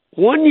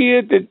 one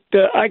year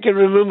that I can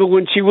remember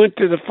when she went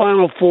to the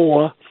Final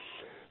Four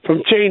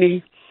from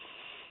Chaney,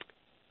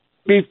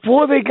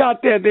 before they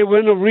got there, they were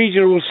in a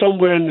regional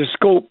somewhere in the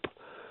scope,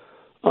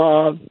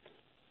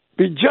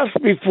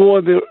 just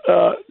before the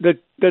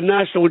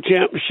national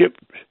championship.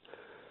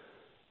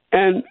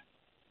 And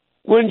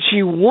when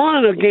she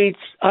won against,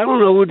 I don't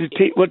know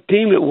what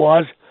team it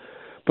was,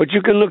 but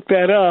you can look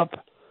that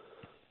up.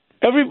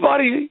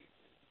 Everybody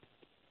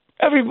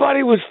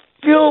was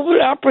filled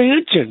with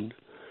apprehension,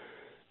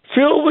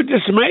 filled with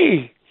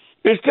dismay.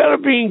 Instead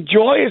of being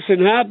joyous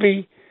and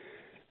happy,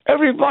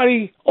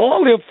 everybody,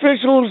 all the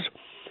officials,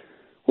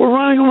 were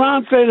running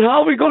around saying,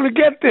 "How are we going to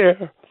get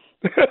there?"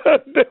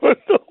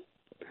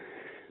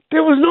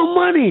 There was no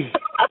money.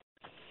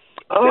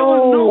 There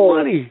was no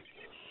money.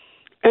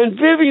 And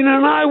Vivian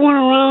and I went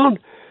around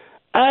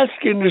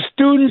asking the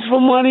students for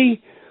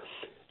money.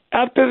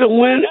 After the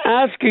win,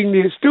 asking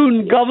the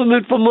student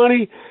government for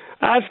money,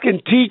 asking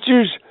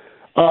teachers,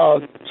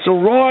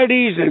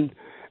 sororities,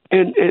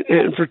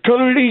 and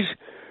fraternities.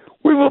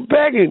 We were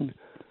begging.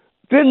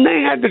 Then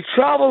they had to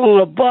travel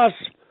on a bus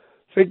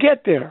to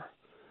get there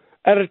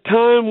at a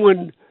time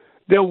when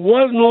there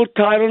was no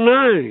Title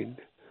IX.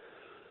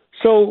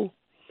 So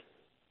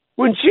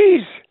when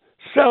she's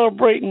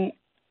celebrating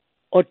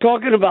or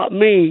talking about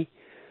me,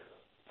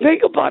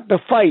 think about the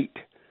fight.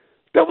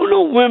 There were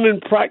no women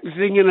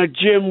practicing in a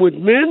gym with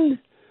men.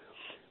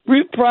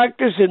 We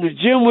practiced in a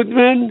gym with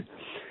men.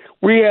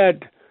 We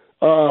had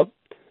a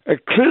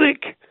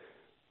clinic,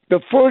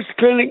 the first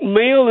clinic,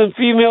 male and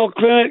female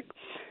clinic,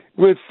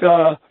 with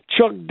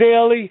Chuck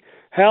Daly,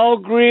 Hal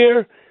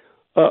Greer,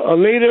 a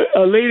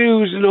lady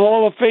who's in the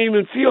Hall of Fame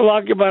in field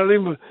hockey by the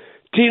name of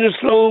Tina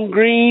Sloan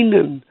Green,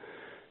 and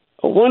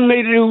one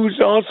lady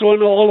who's also in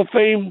the Hall of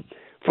Fame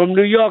from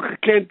New York. I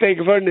can't think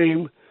of her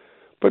name.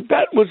 But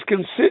that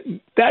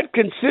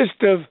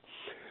consists of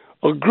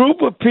a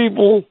group of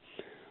people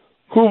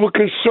who were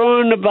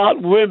concerned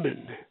about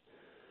women,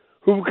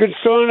 who were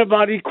concerned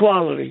about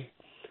equality.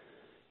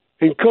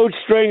 And Coach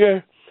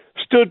Stringer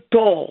stood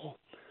tall.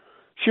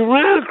 She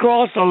ran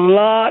across a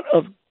lot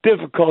of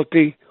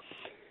difficulty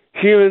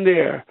here and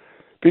there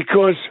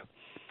because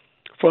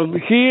from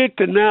here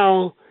to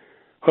now,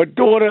 her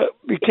daughter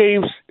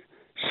became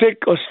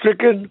sick or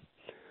stricken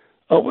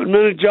with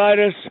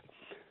meningitis.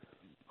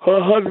 Her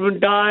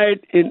husband died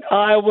in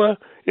Iowa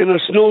in a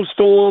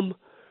snowstorm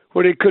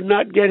where they could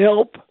not get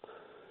help.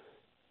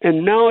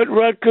 And now at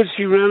Rutgers,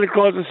 she ran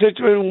across a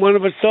situation when one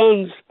of her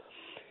sons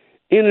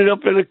ended up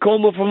in a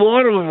coma from an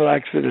automobile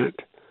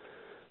accident.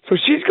 So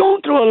she's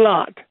going through a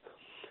lot.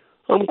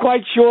 I'm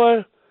quite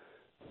sure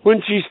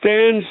when she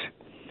stands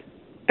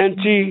and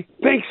she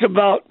thinks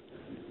about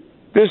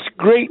this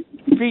great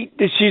feat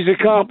that she's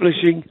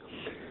accomplishing,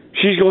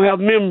 she's going to have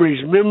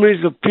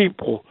memories of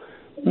people,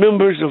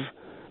 memories of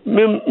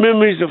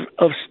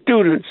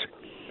students,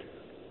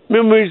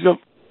 memories of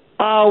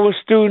our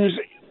students,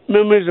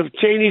 memories of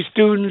Chaney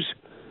students.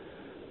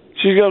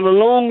 She's got a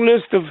long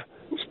list of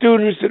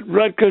students at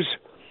Rutgers,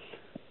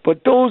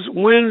 but those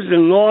wins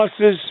and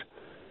losses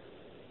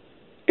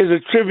is a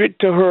tribute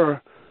to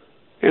her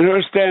and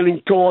her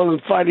standing tall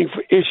and fighting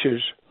for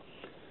issues.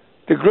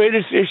 The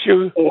greatest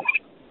issue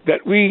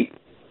that we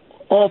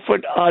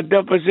offered our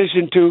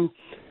deposition to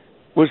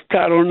was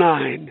Title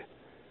IX.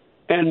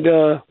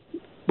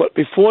 But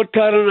before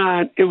Title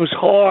IX, it was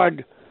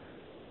hard.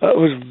 It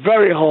was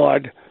very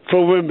hard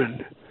for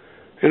women.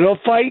 And her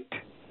fight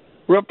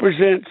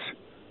represents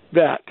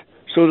that.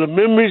 So the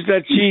memories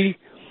that she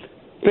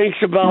thinks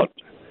about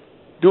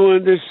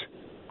doing this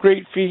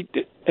great feat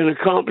and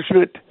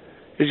accomplishment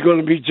is going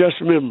to be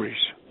just memories.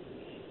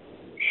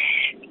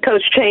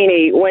 Coach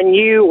Chaney, when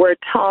you were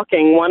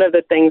talking, one of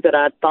the things that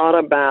I thought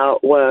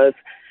about was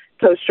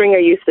Coach Stringer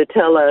used to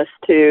tell us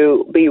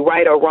to be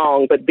right or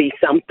wrong, but be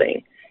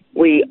something.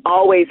 We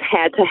always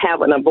had to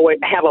have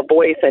a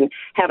voice and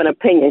have an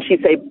opinion.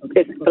 She'd say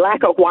it's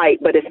black or white,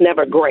 but it's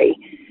never gray.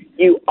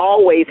 You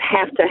always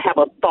have to have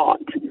a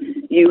thought.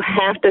 You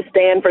have to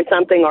stand for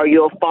something or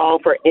you'll fall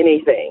for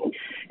anything.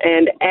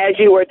 And as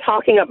you were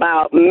talking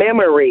about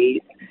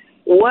memories,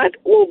 what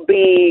will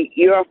be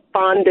your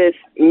fondest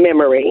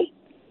memory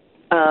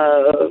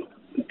of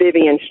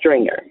Vivian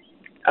Stringer?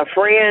 A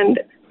friend,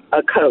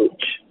 a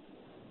coach?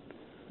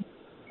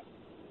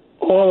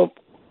 All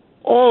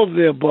of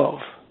the above.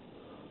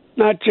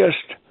 Not just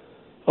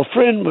a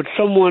friend, but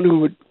someone who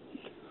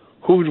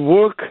would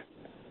work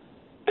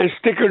and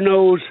stick her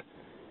nose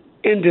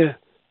into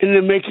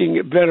making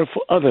it better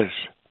for others.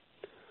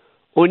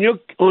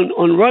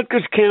 On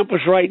Rutgers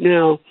campus right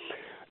now,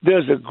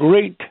 there's a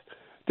great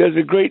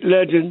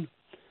legend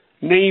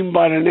named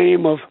by the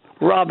name of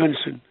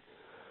Robinson,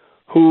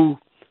 who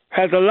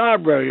has a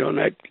library on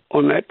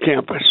that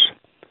campus,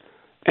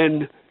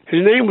 and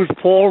his name was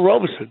Paul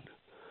Robeson.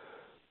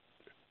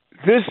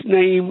 This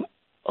name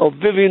of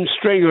Vivian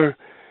Stringer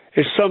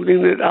is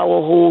something that I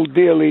will hold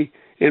dearly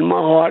in my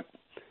heart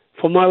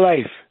for my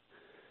life,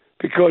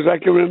 because I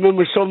can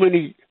remember so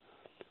many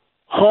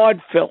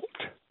heartfelt,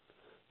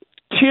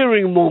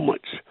 tearing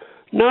moments,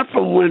 not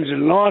from wins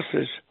and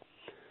losses,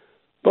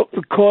 but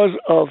because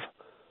of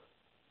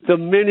the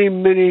many,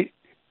 many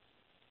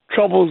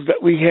troubles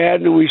that we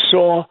had and we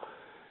saw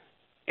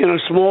in a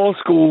small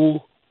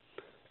school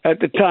at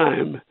the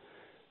time,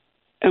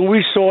 and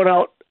we sought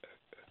out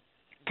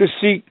to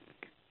seek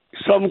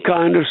some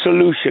kind of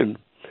solution.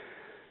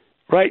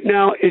 Right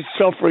now, it's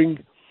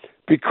suffering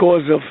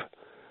because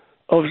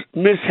of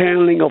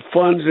mishandling of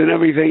funds and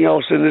everything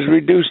else, and has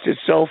reduced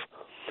itself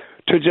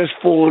to just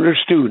 400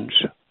 students.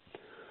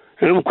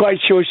 And I'm quite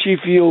sure she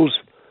feels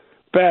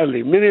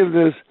badly. Many of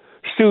the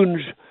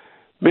students,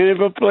 many of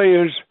her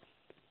players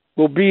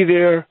will be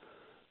there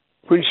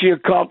when she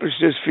accomplished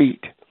this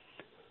feat.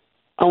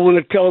 I want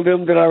to tell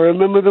them that I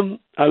remember them,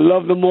 I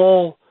love them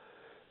all,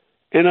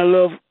 and I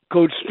love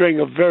Coach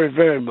Stringer very,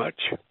 very much.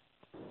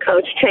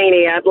 Coach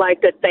Chaney, I'd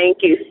like to thank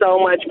you so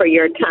much for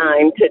your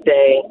time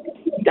today.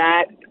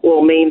 That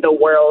will mean the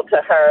world to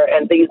her,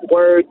 and these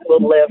words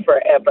will live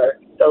forever.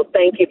 So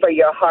thank you for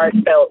your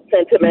heartfelt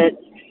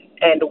sentiments,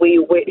 and we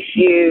wish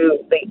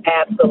you the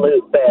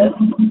absolute best.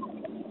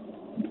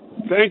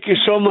 Thank you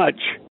so much.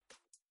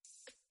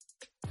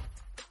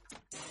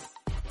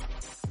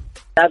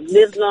 I've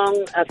lived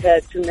long. I've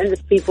had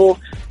tremendous people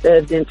that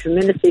have been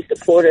tremendously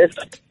supportive,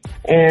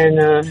 and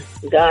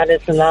God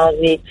has allowed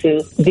me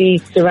to be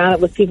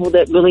surrounded with people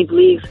that really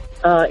believe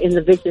in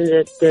the vision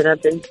that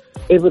I've been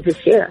able to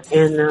share,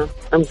 and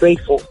I'm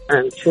grateful.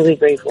 I'm truly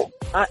grateful.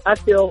 I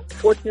feel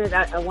fortunate.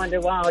 I wonder,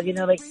 wow,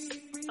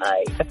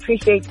 I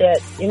appreciate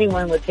that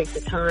anyone would take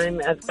the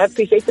time. I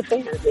appreciate the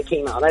fans that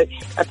came out. I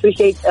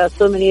appreciate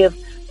so many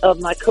of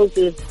my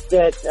coaches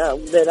that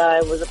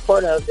I was a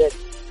part of that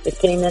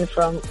came in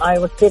from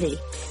Iowa City,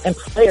 and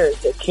players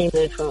that came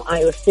in from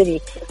Iowa City.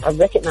 I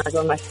recognize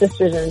all my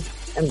sisters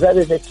and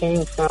brothers that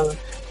came from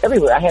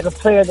everywhere. I had a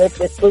player that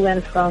flew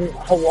in from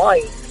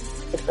Hawaii.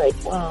 It's like,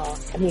 wow.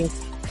 I mean,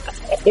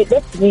 it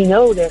lets me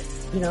know that,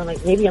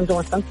 maybe I'm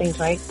doing some things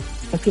right,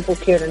 and people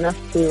cared enough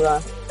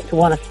to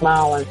want to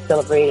smile and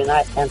celebrate, and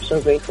I am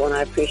so grateful, and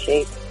I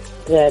appreciate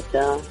that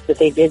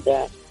they did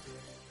that.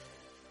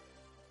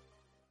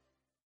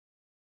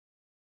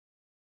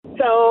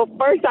 So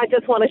first, I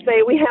just want to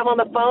say we have on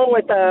the phone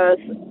with us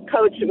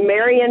Coach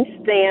Marianne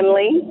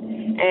Stanley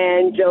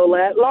and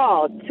Jolette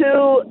Law,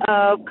 two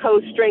of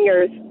Coach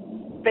Stringer's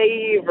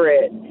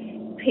favorite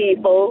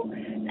people,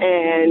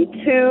 and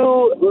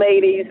two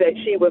ladies that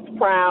she was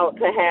proud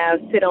to have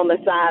sit on the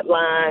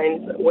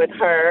sidelines with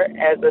her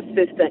as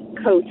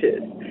assistant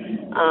coaches.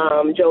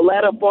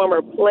 Jolette, a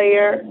former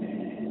player,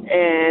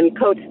 and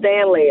Coach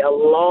Stanley, a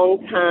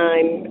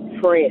longtime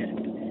friend.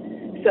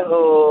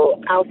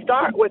 So I'll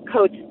start with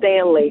Coach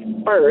Stanley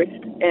first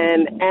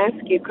and ask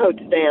you, Coach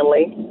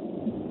Stanley,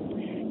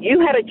 you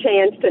had a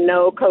chance to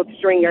know Coach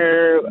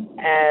Stringer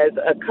as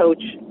a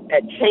coach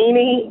at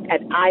Chaney,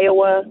 at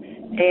Iowa,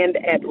 and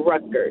at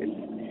Rutgers.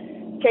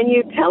 Can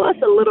you tell us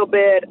a little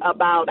bit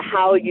about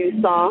how you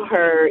saw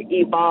her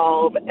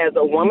evolve as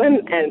a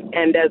woman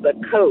and as a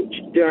coach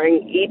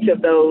during each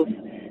of those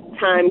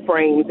time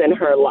frames in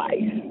her life?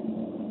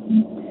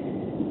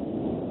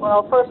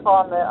 Well, first of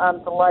all,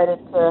 I'm delighted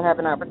to have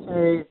an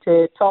opportunity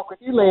to talk with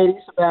you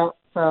ladies about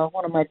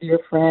one of my dear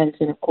friends,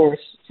 and of course,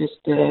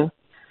 just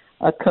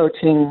a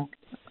coaching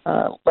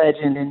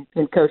legend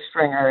in Coach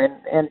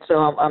Stringer, and so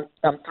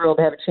I'm thrilled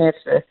to have a chance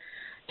to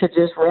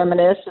just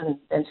reminisce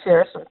and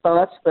share some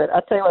thoughts. But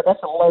I tell you what, that's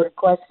a loaded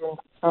question,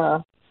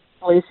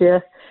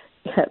 Felicia.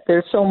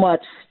 There's so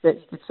much that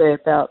you could say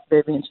about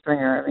Vivian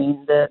Stringer. I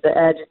mean, the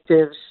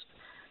adjectives.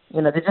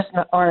 There just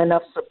aren't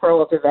enough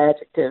superlative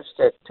adjectives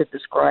to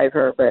describe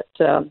her. But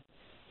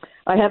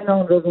I have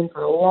known Vivian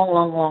for a long,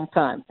 long, long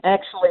time.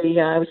 Actually,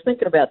 I was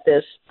thinking about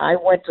this. I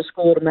went to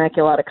school at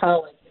Immaculata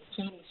College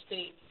in Chaney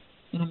State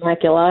in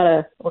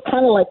Immaculata. We're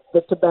kind of like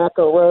the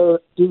Tobacco Road,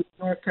 Duke,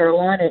 North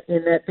Carolina,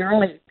 in that they're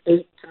only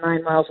 8 to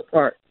 9 miles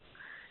apart.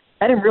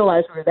 I didn't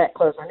realize we were that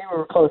close. I knew we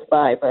were close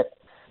by, but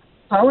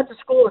I went to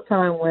school at a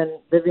time when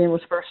Vivian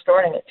was first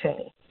starting at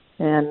Chaney.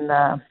 And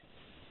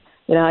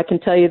I can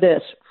tell you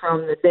this,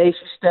 from the day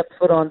she stepped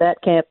foot on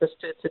that campus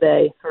to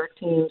today, her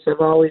teams have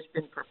always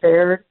been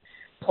prepared,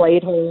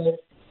 played hard,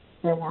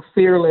 and were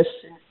fearless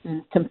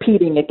in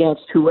competing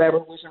against whoever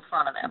was in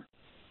front of them.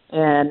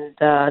 And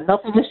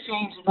nothing has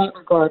changed in that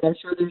regard. I'm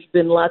sure there's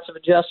been lots of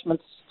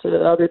adjustments to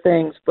other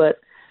things, but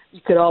you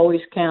could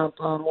always count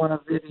on one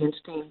of Vivian's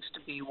teams to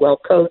be well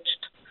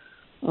coached,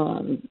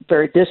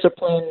 very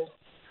disciplined,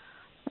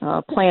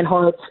 playing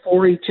hard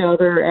for each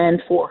other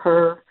and for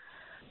her.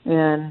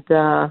 And,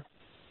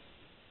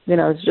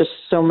 it's just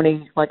so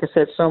many, like I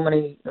said, so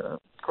many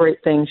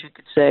great things you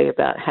could say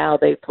about how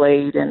they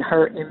played and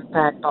her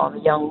impact on the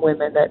young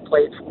women that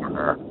played for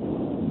her.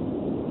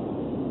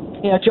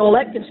 You know,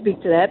 Jolette can speak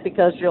to that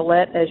because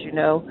Jolette, as you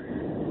know,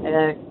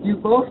 you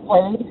both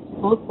played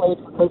for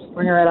Coach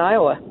Stringer at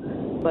Iowa.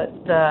 But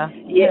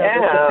you know,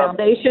 the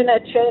foundation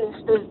at Chaney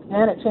State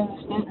began at Chaney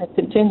State and it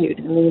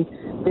continued. I mean,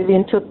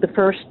 Vivian took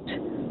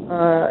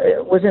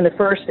was in the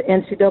first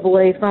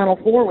NCAA Final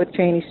Four with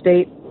Chaney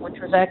State, which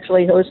was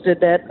actually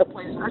hosted at the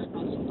place I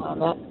spent some time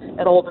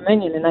at Old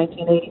Dominion in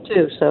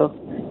 1982. So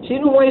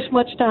she didn't waste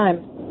much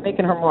time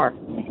making her mark.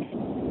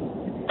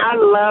 I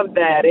love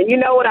that. And you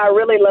know what I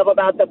really love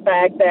about the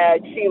fact that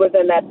she was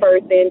in that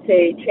first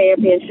NCAA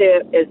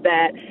championship is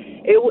that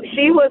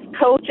she was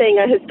coaching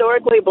a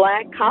historically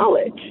black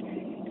college.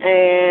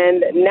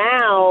 And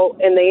now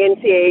in the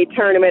NCAA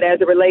tournament, as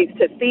it relates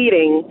to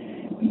seeding,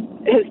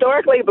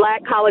 historically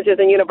black colleges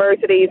and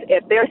universities,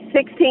 if there's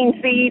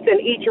 16 seeds in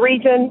each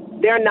region,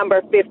 they're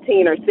number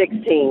 15 or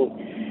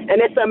 16.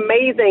 And it's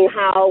amazing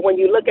how, when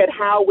you look at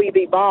how we've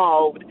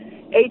evolved,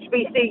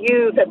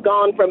 HBCUs have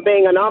gone from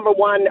being a number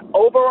one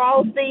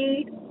overall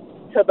seed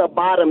to the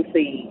bottom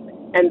seed.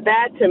 And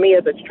that, to me,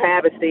 is a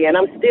travesty. And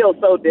I'm still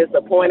so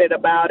disappointed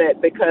about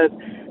it because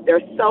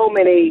there's so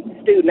many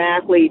student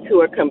athletes who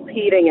are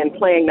competing and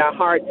playing their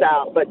hearts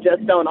out, but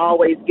just don't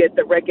always get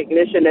the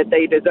recognition that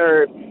they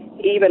deserve,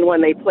 even when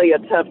they play a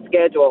tough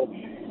schedule.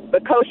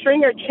 But Coach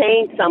Stringer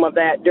changed some of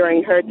that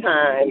during her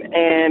time,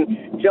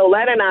 and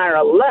Jolette and I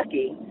are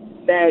lucky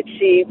that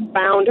she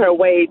found her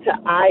way to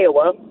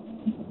Iowa.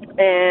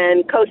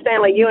 And Coach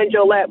Stanley, you and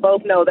Jolette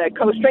both know that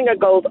Coach Stringer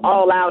goes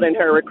all out in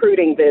her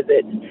recruiting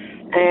visits.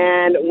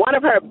 And one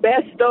of her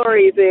best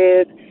stories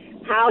is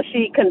how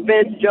she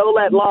convinced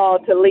Jolette Law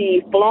to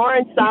leave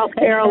Florence, South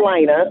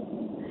Carolina,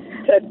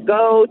 to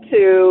go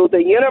to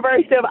the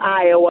University of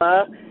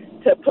Iowa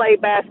to play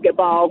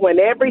basketball when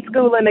every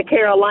school in the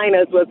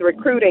Carolinas was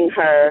recruiting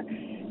her.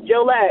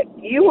 Jolette,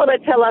 you want to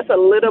tell us a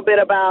little bit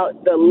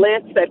about the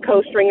lengths that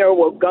Coach Stringer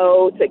will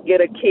go to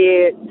get a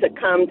kid to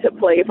come to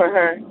play for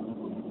her?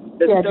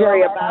 The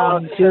story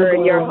about her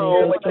in your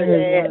home with your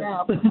dad.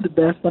 One of the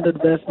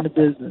best in the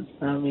business.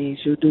 I mean,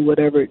 she'll do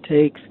whatever it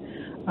takes.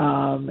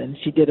 And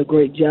she did a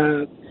great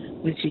job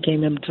when she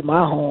came into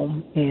my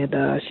home, and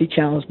she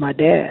challenged my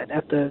dad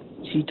after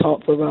she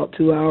talked for about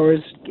 2 hours,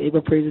 gave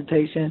a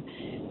presentation,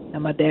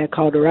 and my dad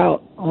called her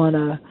out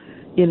on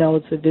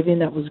said, Vivian,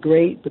 that was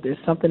great, but there's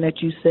something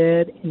that you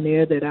said in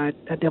there that I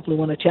definitely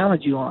want to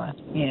challenge you on.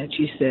 And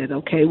she said,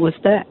 okay, what's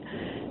that?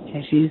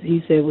 And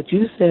he said, what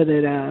you said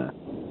that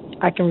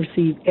I can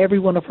receive every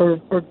one of her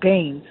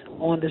games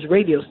on this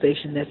radio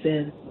station that's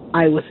in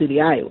Iowa City,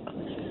 Iowa.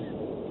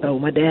 So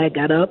my dad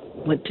got up,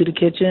 went to the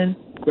kitchen,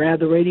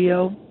 grabbed the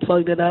radio,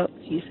 plugged it up.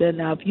 He said,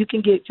 now, if you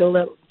can get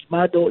Jolette,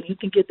 my daughter, you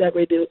can get that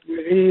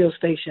radio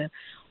station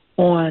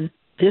on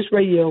this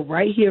radio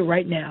right here,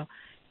 right now,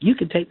 you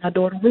can take my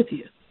daughter with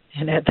you.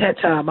 And at that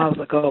time, I was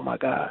like, oh, my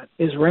God,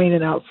 it's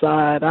raining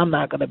outside. I'm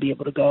not going to be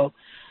able to go.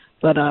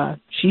 But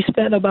she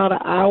spent about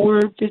an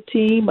hour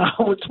 15,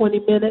 hour 20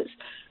 minutes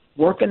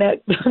working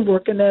at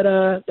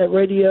that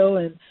radio,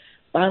 and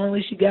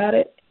finally she got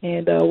it.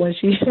 And when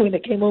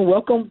it came on,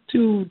 welcome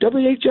to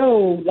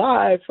WHO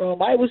live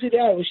from Iowa City,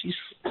 Iowa, she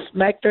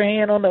smacked her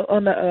hand on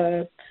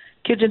the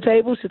kitchen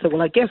table. She said,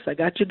 well, I guess I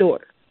got your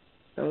daughter.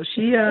 So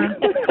she's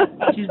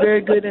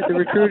very good at the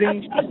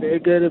recruiting. She's very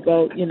good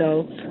about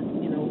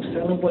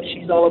selling what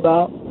she's all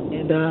about,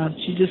 and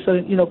she's just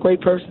a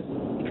great person.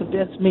 She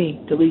convinced me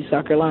to leave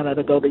South Carolina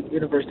to go to the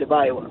University of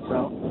Iowa.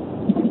 So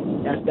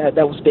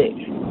that was big.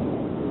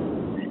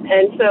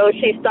 And so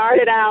she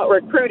started out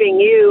recruiting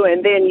you,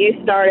 and then you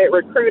started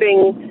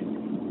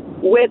recruiting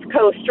with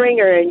Coach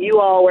Stringer, and you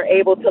all were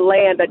able to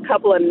land a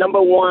couple of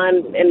number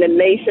one in the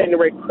nation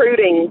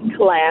recruiting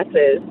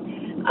classes.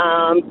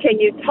 Can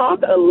you talk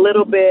a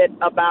little bit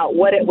about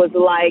what it was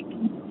like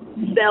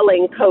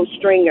selling Coach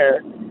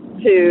Stringer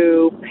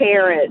to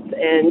parents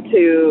and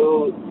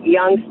to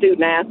young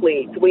student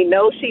athletes? We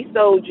know she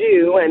sold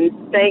you,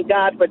 and thank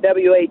God for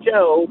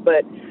WHO,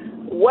 but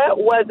what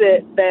was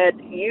it that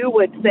you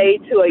would say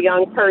to a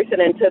young person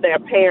and to their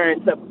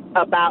parents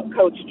about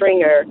Coach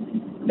Stringer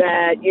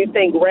that you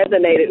think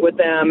resonated with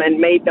them and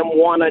made them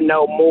want to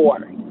know more?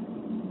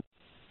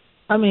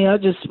 I mean, I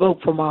just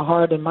spoke from my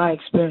heart and my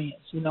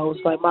experience.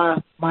 It's like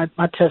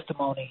my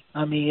testimony.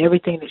 I mean,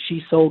 everything that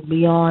she sold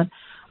me on,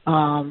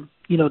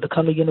 to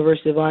come to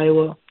University of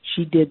Iowa,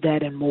 she did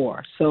that and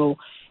more. So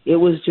it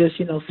was just,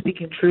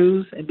 speaking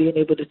truths and being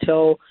able to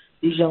tell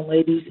these young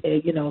ladies,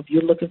 if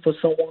you're looking for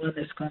someone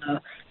that's going to,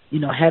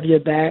 have your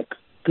back,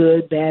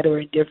 good, bad, or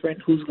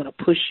indifferent, who's going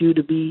to push you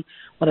to be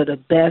one of the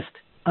best,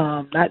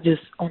 not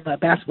just on the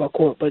basketball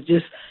court, but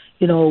just,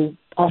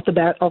 off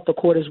the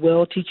court as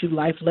well, teach you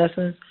life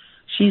lessons,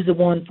 she's the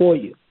one for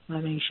you. I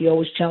mean, she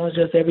always challenged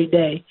us every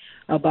day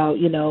about,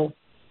 you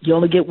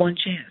only get one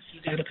chance.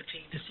 You got to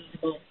continue to see the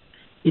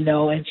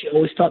ball, and she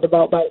always talked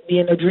about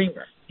being a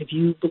dreamer. If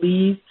you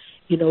believe,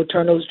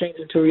 turn those dreams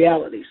into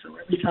reality. So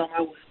every time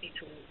I would speak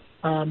to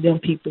young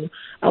people,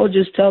 I would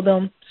just tell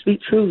them,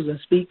 speak truths and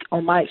speak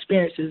on my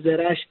experiences that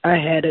I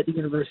had at the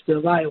University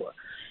of Iowa.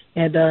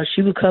 And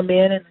she would come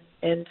in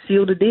and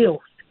seal the deal.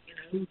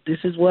 You know, this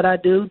is what I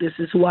do, this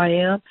is who I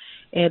am,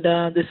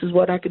 and this is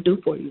what I can do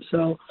for you.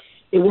 So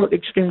it worked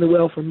extremely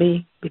well for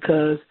me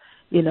because,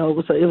 you know, it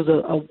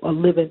was a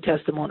living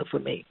testimony for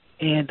me.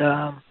 And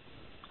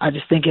I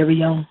just think every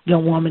young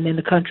woman in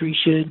the country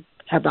should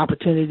have the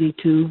opportunity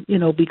to, you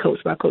know, be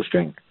coached by Coach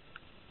Stringer.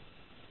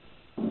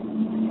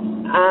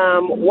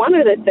 One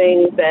of the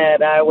things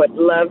that I would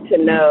love to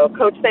know,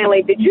 Coach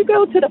Stanley, did you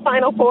go to the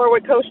Final Four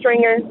with Coach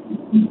Stringer?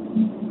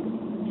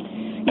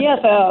 Yes,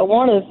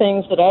 one of the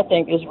things that I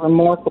think is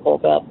remarkable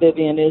about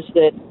Vivian is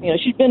that, you know,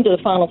 she's been to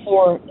the Final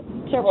Four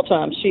several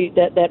times.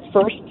 That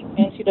first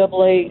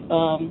NCAA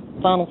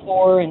Final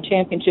Four and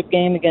championship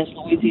game against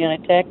Louisiana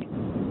Tech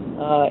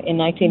in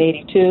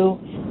 1982,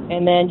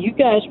 and then you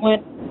guys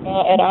went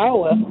at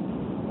Iowa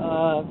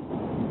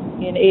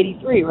in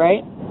 '83,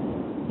 right?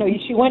 No,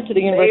 she went to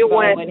the University of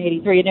Iowa in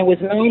 '83, and it was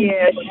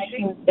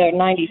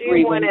 93.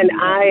 She went in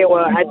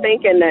Iowa, I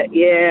think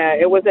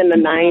it was in the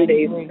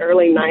 90s,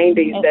 early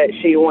 90s that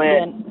she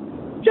went.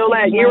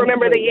 Jolette, you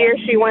remember the year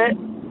she went?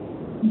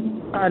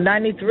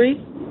 93?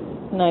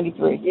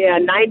 93. Yeah,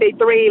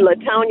 93.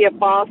 LaTonya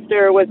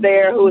Foster was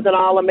there, who was an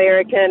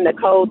All-American.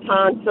 Nicole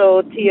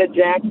Tonso, Tia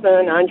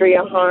Jackson,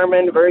 Andrea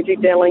Harmon, Virgie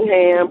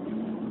Dillingham,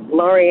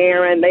 Laurie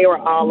Aaron. They were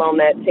all on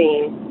that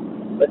team.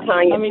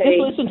 LaTonya Tate.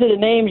 Just listen to the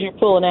names you're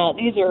pulling out.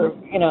 These are,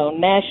 you know,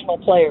 national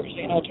players.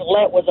 You know,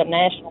 Jolette was a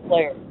national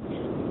player.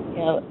 You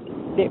know,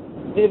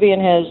 Vivian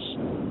has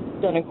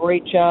done a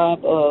great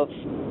job of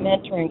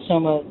mentoring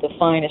some of the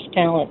finest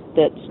talent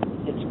that's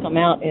come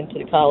out into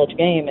the college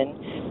game. And,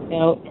 you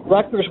know,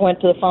 Rutgers went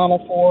to the Final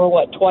Four,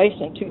 twice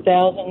in 2000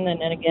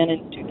 and then again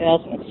in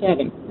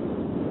 2007.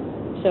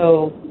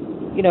 So,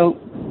 you know,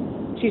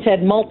 she's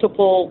had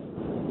multiple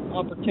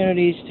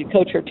opportunities to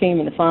coach her team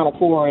in the Final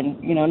Four, and,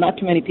 you know, not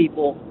too many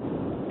people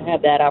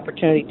have that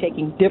opportunity,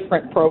 taking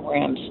different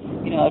programs.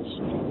 You know,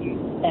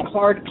 that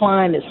hard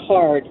climb is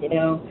hard, you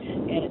know,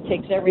 and it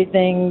takes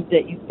everything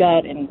that you've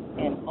got and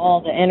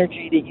all the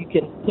energy that you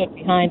can put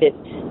behind it,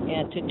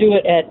 and to do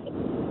it at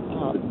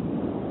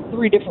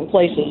 3 different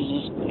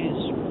places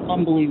is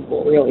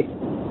unbelievable, really.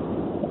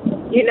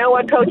 You know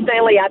what, Coach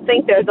Stanley? I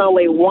think there's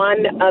only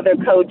one other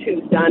coach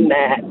who's done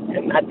that,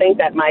 and I think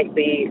that might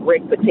be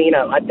Rick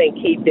Pitino. I think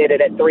he did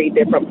it at 3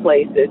 different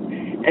places,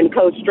 and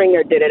Coach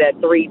Stringer did it at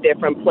 3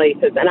 different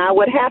places. And I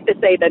would have to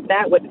say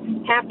that would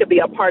have to be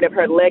a part of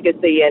her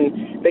legacy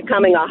in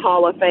becoming a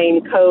Hall of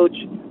Fame coach,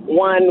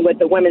 1 with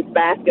the Women's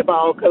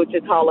Basketball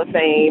Coaches Hall of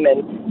Fame,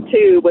 and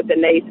 2 with the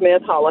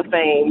Naismith Hall of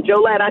Fame.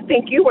 Jolette, I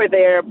think you were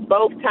there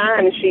both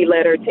times she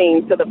led her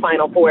team to the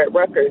Final Four at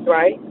Rutgers,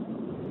 right?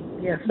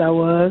 Yes, I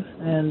was,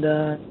 and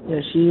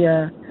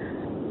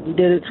we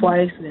did it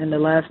twice, and the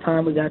last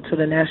time we got to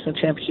the national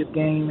championship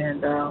game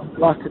and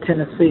lost to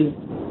Tennessee,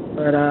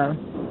 but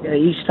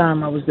each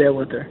time I was there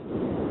with her.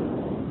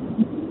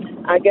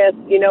 I guess,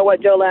 you know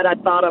what, Jolette, I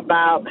thought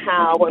about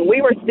how when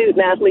we were student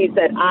athletes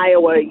at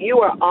Iowa, you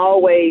were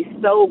always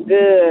so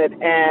good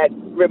at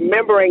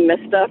remembering the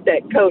stuff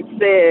that Coach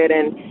said,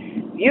 and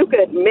you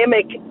could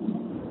mimic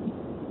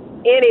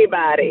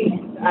anybody.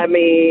 I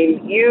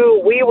mean,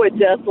 we would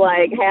just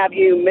have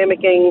you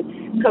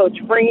mimicking Coach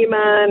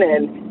Freeman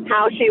and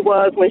how she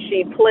was when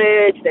she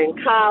pledged in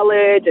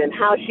college and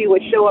how she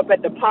would show up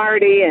at the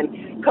party,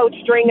 and Coach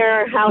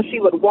Stringer, how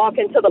she would walk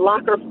into the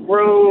locker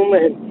room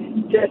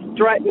and just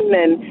strutting.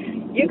 And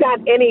you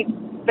got any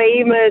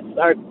famous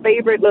or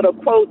favorite little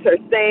quotes or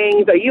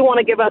sayings, or you want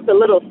to give us a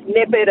little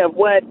snippet of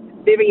what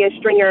Vivian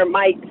Stringer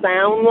might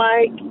sound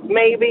like,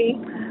 maybe?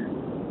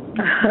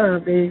 I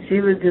mean,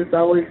 she would just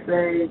always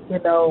say, you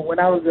know, when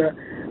I was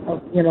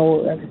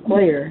as a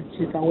player,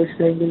 she'd always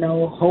say, you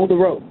know, hold the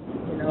rope.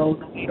 You know,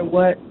 no matter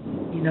what,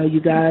 you know,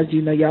 you guys,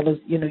 you know, y'all,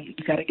 you know, you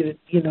got to get it,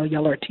 you know,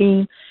 y'all are a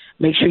team.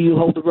 Make sure you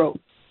hold the rope.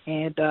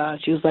 And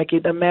she was like,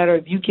 it doesn't matter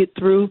if you get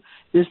through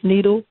this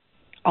needle,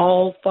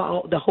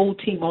 the whole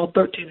team, all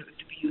 13 of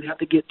you have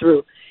to get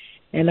through.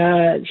 And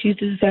she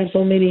just had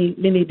so many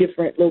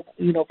different,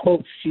 you know,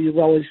 quotes she was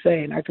always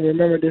saying. I can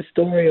remember this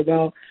story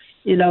about,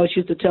 you know, she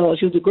used to tell.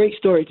 She was a great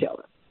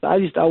storyteller. So I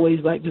used to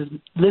always just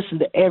listen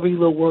to every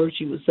little word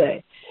she would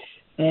say,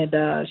 and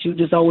she would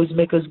just always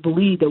make us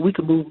believe that we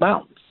could move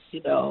mountains,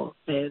 you know.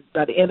 And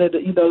by the end of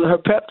her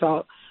pep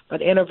talk, by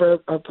the end of her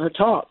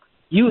talk,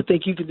 you would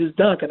think you could just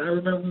dunk. And I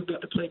remember we were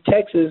about to play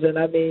Texas, and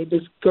I mean,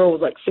 this girl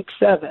was like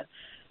 6'7",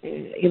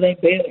 Elaine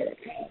Baylor.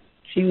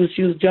 She was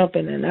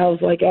jumping, and I was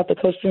like, after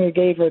Coach Stringer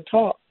gave her a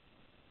talk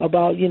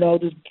about, you know,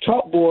 this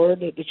chalkboard,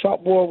 the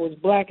chalkboard was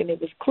black and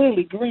it was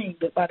clearly green,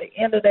 but by the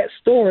end of that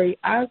story,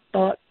 I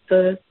thought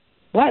the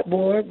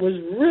blackboard was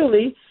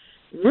really,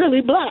 really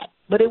black,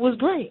 but it was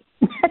green.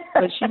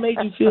 But she made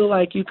you feel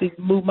like you could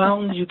move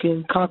mountains, you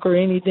can conquer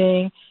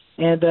anything,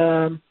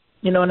 and,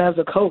 you know, and as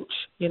a coach,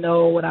 you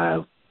know, when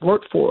I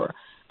worked for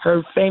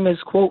her famous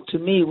quote to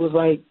me was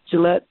like,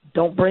 Jolette,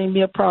 don't bring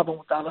me a problem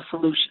without a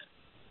solution.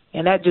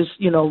 And that just,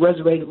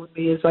 resonated with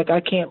me. It's like I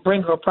can't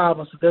bring her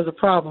problems. If there's a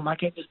problem, I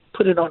can't just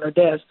put it on her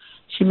desk.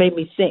 She made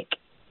me think,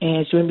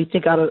 and she made me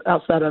think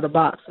outside of the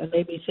box and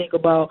made me think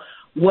about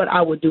what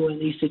I would do in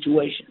these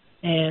situations.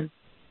 And,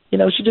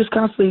 she just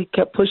constantly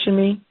kept pushing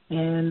me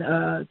and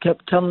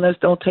kept telling us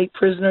don't take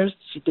prisoners.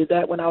 She did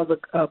that when I was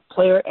a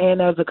player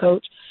and as a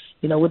coach.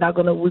 We're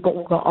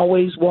gonna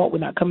always walk. We're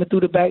not coming through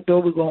the back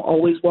door. We're gonna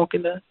always walk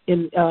in the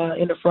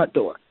front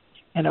door.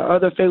 And our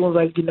other favorite was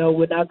like,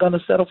 we're not gonna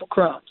settle for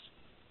crumbs.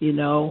 We're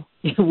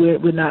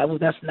not.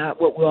 That's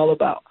not what we're all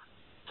about.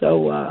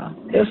 So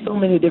there's so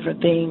many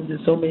different things and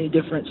so many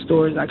different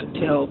stories I can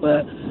tell,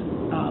 but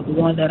the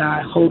one that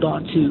I hold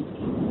on to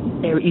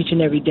each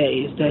and every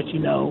day is that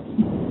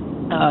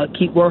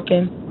keep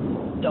working.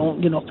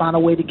 Don't find a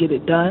way to get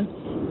it done,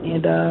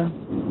 and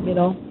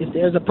if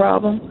there's a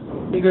problem,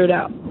 figure it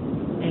out,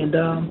 and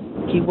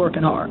keep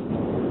working hard.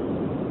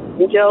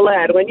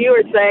 Jolette, when you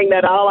were saying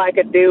that all I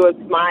could do was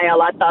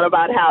smile, I thought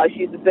about how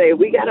she used to say,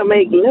 we got to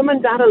make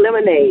lemons out of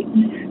lemonade,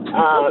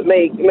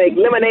 make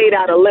lemonade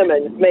out of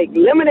lemons, make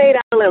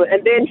lemonade out of lemons.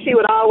 And then she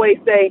would always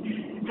say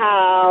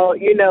how,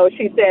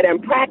 she said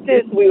in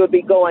practice we would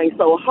be going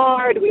so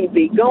hard, we'd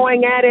be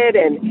going at it,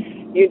 and,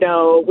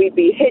 we'd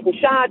be hitting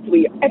shots,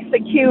 we're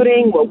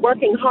executing, we're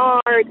working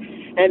hard.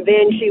 And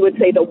then she would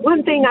say, the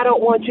one thing I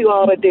don't want you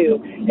all to do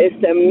is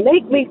to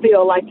make me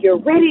feel like you're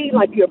ready,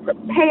 like you're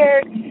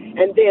prepared.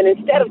 And then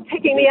instead of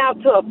taking me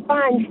out to a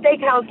fine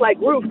steakhouse like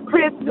Ruth's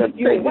Chris,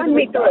 you run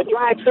me through a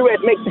drive-thru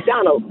at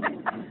McDonald's.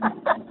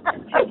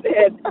 She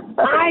said,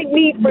 I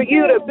need for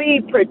you to be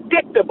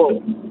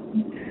predictable.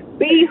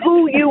 Be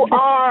who you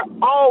are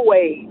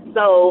always.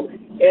 So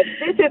if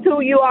this is who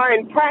you are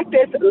in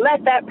practice,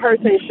 let that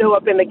person show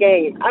up in the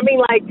game. I mean,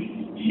 like,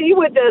 she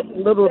would just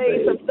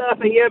say some stuff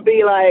and you'd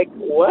be like,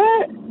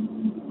 what?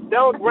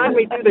 Don't run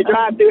me through the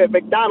drive-thru at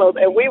McDonald's.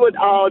 And we would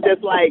all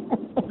just like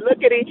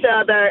look at each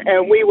other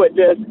and we would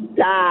just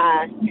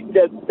die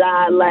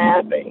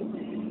laughing.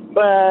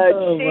 But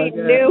she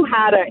knew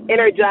how to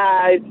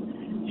energize.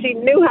 She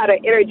knew how to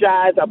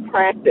energize a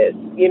practice.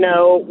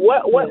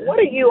 What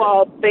do you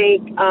all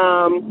think?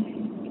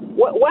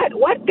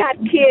 What got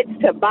kids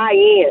to buy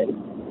in?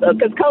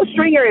 Because Coach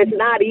Stringer is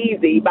not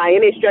easy by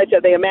any stretch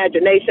of the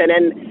imagination,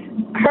 and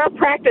her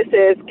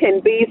practices can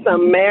be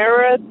some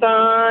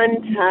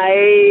marathon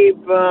type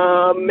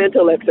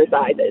mental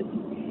exercises.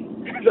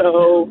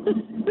 So,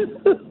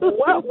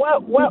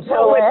 what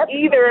would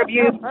either of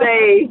you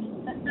say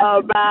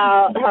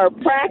about her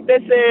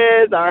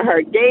practices or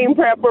her game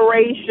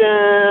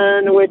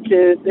preparation,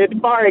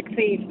 it far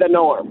exceeds the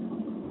norm?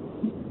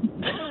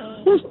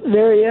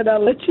 Marianne,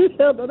 I'll let you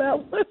handle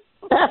that one.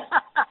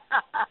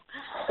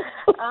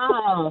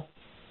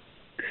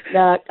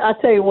 Now, I'll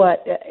tell you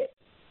what.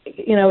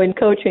 In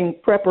coaching,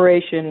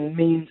 preparation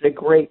means a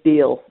great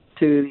deal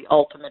to the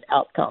ultimate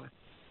outcome.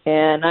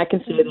 And I can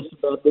say this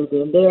about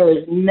Vivian.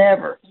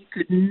 You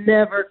could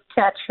never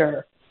catch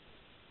her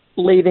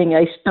leaving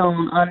a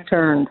stone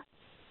unturned,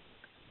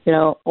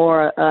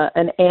 or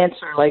an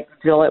answer like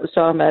Jolette was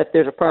talking about. If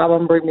there's a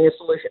problem, bring me a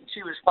solution.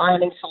 She was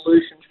finding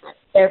solutions for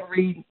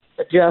every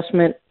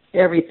adjustment,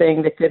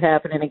 everything that could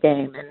happen in a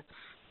game.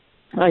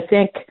 And I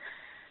think,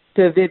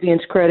 to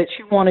Vivian's credit,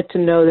 she wanted to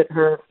know that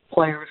her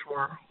players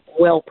were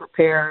well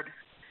prepared,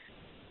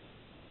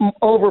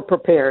 over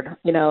prepared,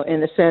 in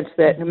the sense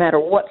that no matter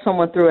what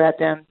someone threw at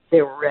them,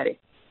 they were ready.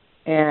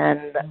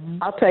 And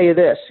I'll tell you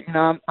this,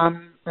 I'm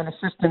an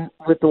assistant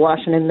with the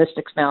Washington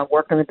Mystics now. I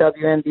work in the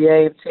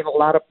WNBA and seen a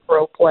lot of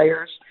pro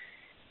players.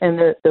 And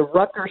the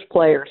Rutgers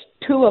players,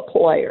 to a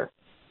player,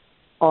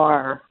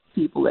 are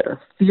people that are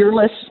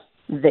fearless.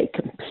 They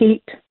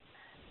compete.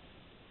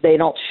 They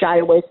don't shy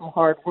away from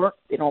hard work.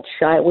 They don't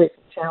shy away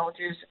from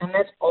challenges. And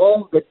that's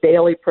all the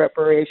daily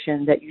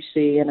preparation that you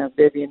see in a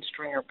Vivian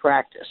Stringer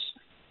practice.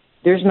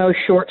 There's no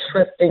short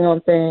shrifting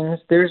on things.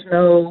 There's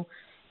no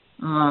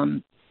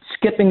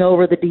skipping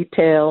over the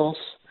details.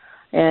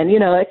 And,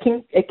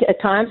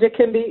 at times it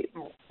can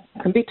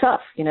be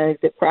tough.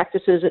 The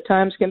practices at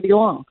times can be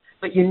long.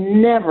 But you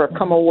never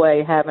come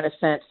away having a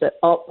sense that,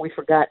 we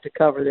forgot to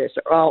cover this,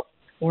 or,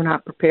 we're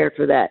not prepared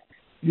for that.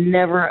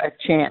 Never a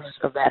chance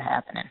of that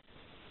happening.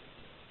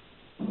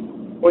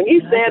 When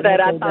you said that,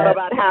 I thought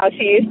about how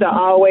she used to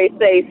always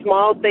say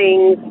small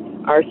things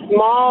are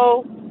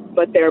small,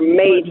 but they're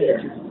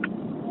major.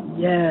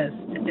 Yes.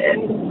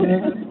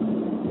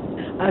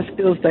 I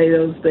still say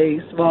those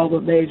things, small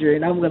but major,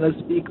 and I'm going to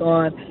speak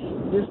on,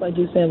 just like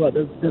you're saying about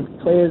the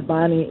players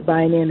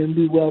buying in and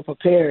be well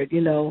prepared,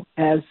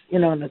 as,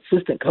 an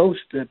assistant coach,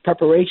 the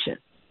preparation.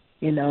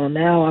 Now,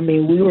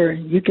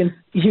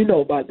 you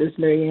know about this,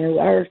 Marianne,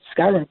 our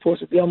scouting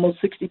reports would be almost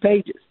 60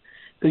 pages.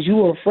 Because you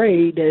were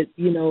afraid that,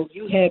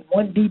 you had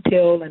one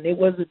detail and it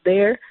wasn't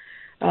there,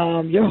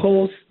 your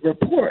whole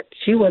report,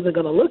 she wasn't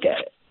going to look at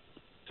it.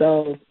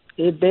 So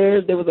if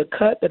there was a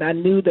cut that I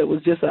knew that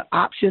was just an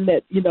option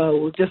that,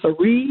 was just a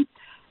read,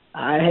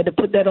 I had to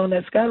put that on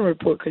that scouting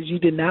report because you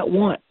did not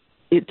want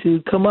it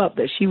to come up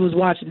that she was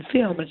watching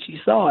film and she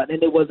saw it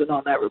and it wasn't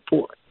on that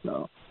report.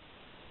 So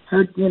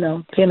her,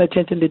 paying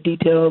attention to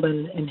detail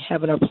and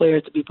having our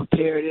players to be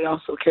prepared. It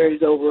also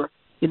carries over,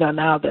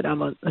 now that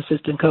I'm an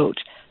assistant coach,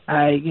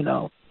 I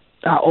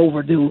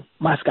overdo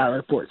my scouting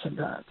report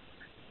sometimes.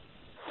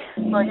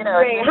 Well,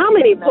 how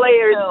many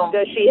players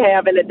does she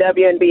have in the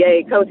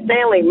WNBA? Coach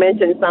Stanley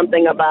mentioned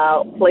something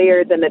about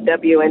players in the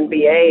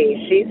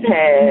WNBA. She's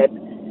had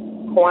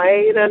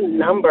quite a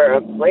number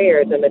of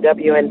players in the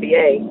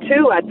WNBA.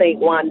 2, I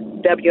think,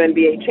 won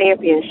WNBA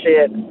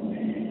championships.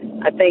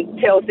 I think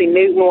Chelsea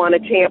Newton won a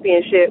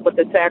championship with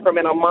the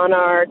Sacramento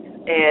Monarchs,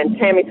 and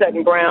Tammy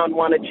Sutton-Brown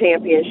won a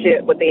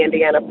championship with the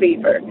Indiana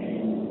Fever.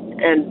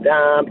 And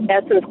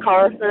Essence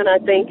Carson, I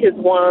think, has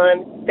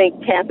won. I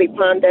think Kathy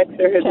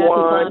Pondexter has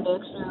won.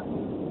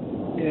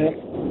 Yeah.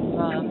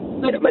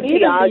 But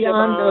Tia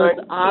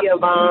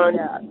Vaughn.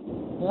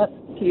 Yep,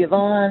 Tia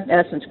Vaughn,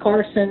 Essence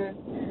Carson.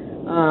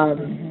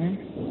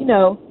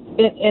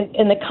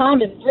 And the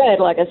common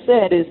thread, like I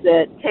said, is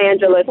that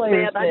Tangela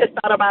Smith. I just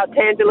thought about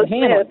Tangela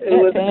Smith,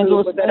 who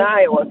was at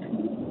Iowa.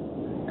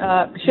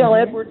 Michelle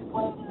Edwards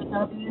played in the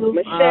W.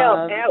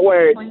 Michelle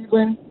Edwards.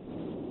 Cleveland.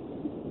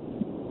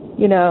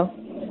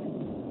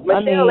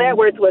 Michelle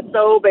Edwards was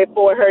so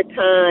before her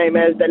time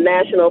as the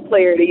National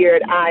Player of the Year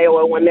at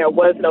Iowa when there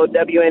was no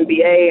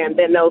WNBA, and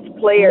then those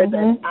players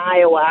at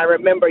Iowa. I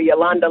remember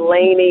Yolanda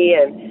Laney,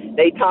 and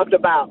they talked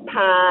about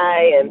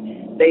Pye,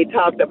 and they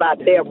talked about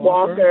Deb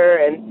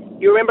Walker, and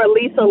you remember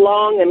Lisa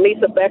Long and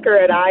Lisa Becker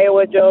at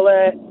Iowa,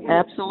 Jolette?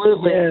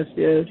 Absolutely.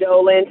 Yes.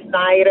 Jolene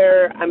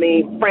Snyder.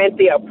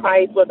 Francia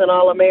Price was an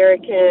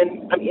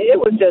All-American. It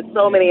was just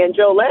so many. And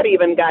Jolette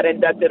even got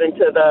inducted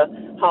into the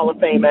Hall of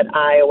Fame at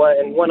Iowa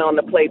and went on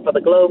to play for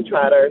the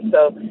Globetrotters.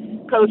 So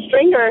Coach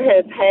Stringer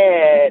has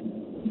had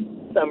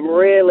some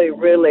really,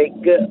 really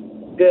good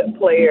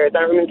players.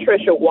 I remember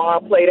Tricia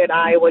Waugh played at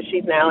Iowa.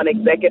 She's now an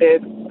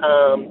executive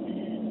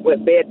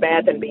with Bed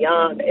Bath &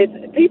 Beyond.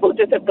 People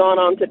just have gone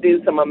on to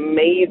do some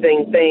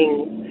amazing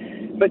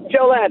things. But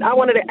Jolette, I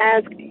wanted to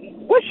ask,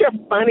 what's your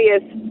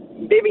funniest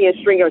Vivian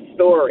Stringer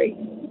story?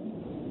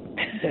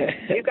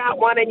 You got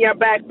one in your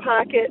back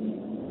pocket?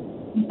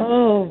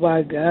 Oh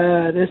my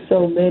God, there's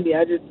so many.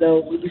 I just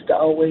know we used to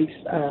always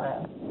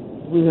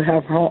we would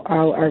have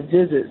our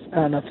visits,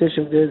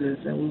 unofficial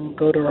visits, and we would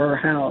go to her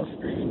house,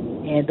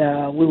 and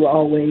we would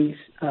always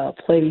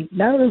play,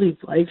 not really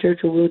play church,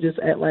 but we would just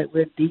act like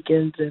we're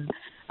deacons, and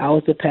I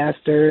was the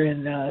pastor,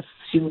 and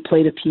she would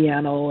play the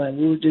piano, and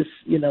we would just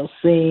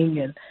sing,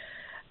 and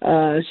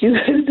she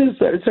would do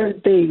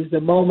certain things. The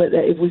moment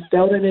that if we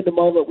felt it in the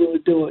moment, we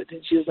would do it.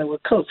 And she was like, "Well,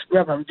 Coach,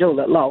 Reverend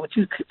Jolette Law, would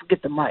you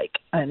get the mic?"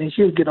 And then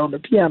she would get on the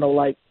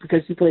piano,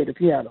 because she played the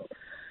piano.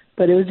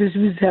 But it was just,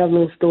 we used to have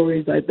little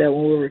stories like that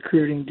when we were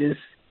recruiting. Just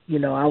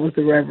I was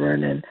the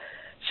Reverend and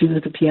she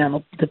was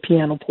the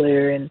piano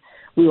player, and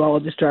we all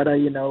just try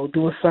to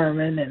do a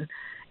sermon, and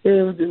we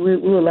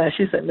would laugh.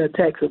 She sent me a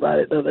text about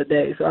it the other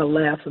day, so I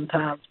laugh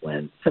sometimes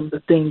when some of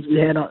the things we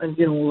had on, and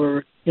we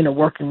were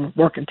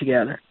working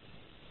together.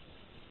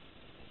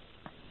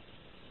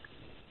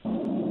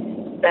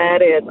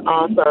 That is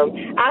awesome.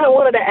 I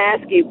wanted to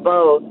ask you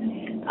both.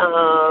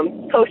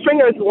 Coach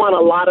Stringer's won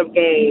a lot of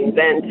games,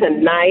 and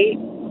tonight,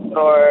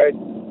 or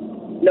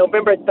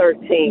November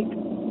 13th,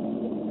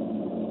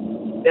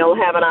 they'll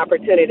have an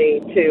opportunity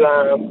to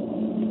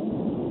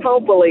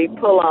hopefully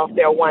pull off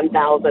their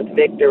 1,000th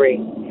victory.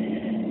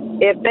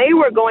 If they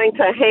were going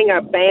to hang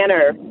a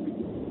banner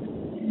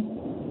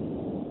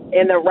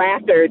in the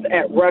rafters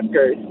at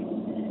Rutgers,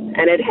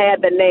 and it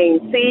had the name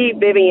C.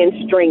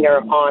 Vivian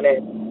Stringer on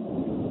it,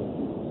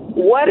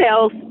 what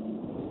else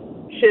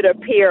should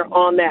appear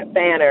on that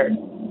banner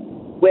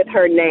with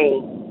her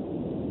name?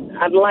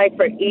 I'd like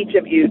for each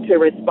of you to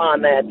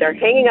respond that. They're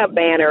hanging a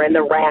banner in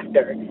the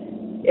rafter.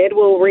 It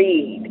will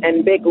read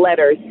in big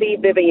letters, C.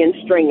 Vivian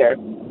Stringer.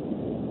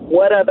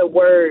 What other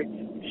words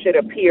should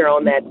appear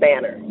on that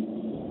banner?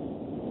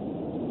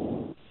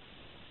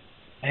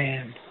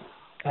 Man,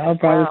 I'll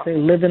probably say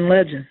living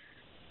legend.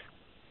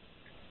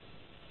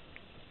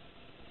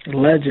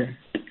 Legend.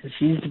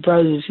 She's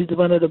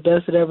one of the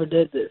best that ever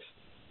did this.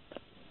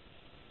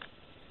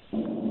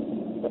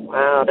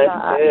 Wow, that's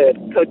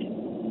good. Coach?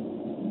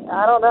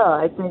 I don't know.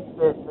 I think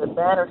that the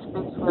banner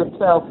speaks for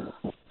itself,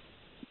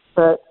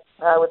 but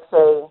I would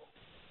say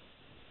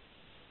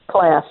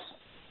class.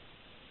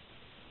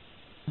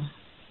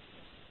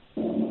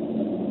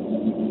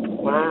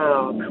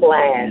 Wow,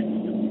 class.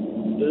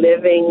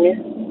 Living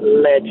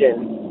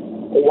legend.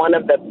 One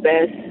of the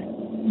best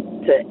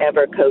to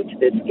ever coach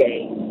this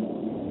game.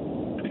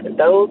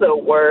 Those are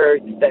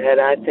words that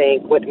I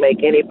think would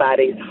make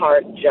anybody's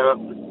heart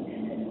jump,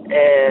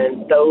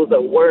 and those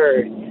are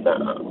words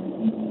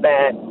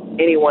that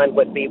anyone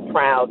would be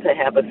proud to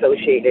have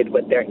associated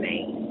with their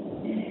name.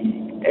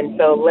 And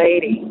so,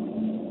 ladies,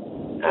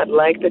 I'd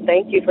like to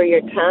thank you for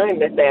your time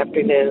this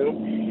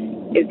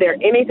afternoon. Is there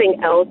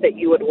anything else that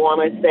you would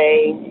want to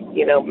say?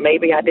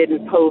 Maybe I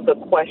didn't pose a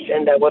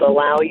question that would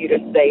allow you to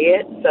say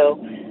it, so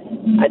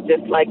I'd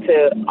just like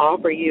to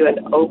offer you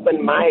an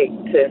open mic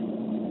to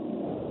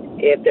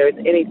if there's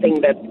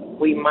anything that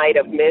we might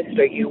have missed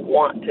or you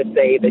want to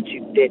say that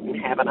you didn't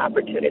have an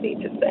opportunity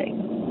to say.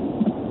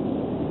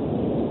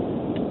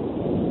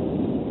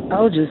 I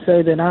would just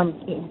say that I'm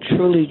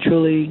truly,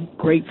 truly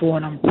grateful,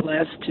 and I'm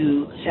blessed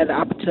to have the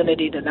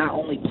opportunity to not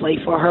only play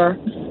for her,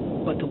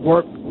 but to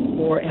work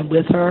for and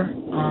with her.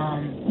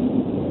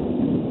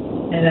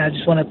 And I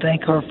just want to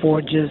thank her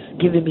for just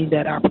giving me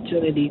that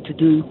opportunity to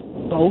do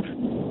both,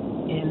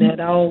 and that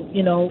I'll,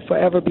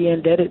 forever be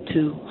indebted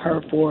to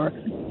her for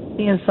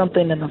seeing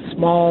something in a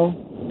small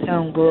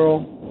town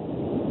girl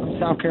from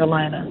South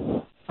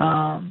Carolina,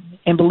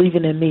 and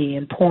believing in me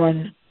and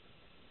pouring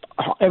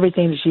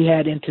everything that she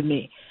had into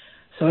me.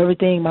 So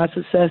everything, my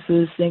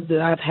successes, things that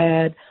I've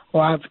had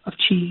or I've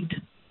achieved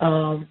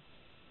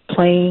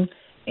playing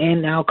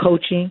and now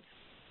coaching,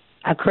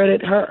 I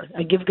credit her.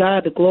 I give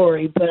God the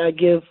glory, but I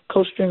give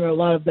Coach Stringer a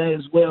lot of that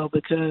as well,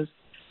 because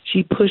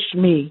she pushed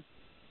me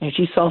and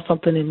she saw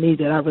something in me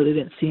that I really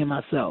didn't see in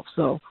myself.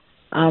 So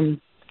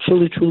I'm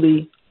truly,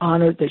 truly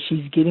honored that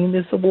she's getting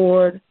this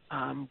award.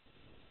 I'm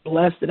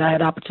blessed that I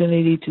had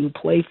opportunity to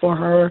play for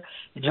her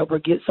and help her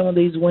get some of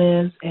these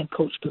wins and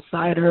coach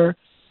beside her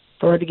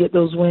for her to get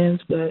those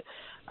wins. But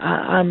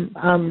I'm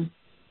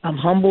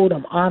humbled,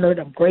 I'm honored,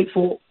 I'm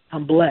grateful,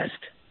 I'm blessed,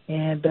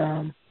 and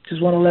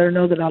just want to let her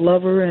know that I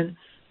love her and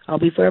I'll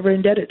be forever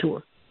indebted to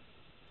her.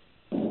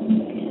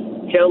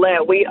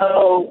 Jolette, we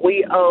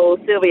owe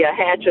Sylvia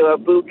Hatchell a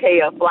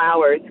bouquet of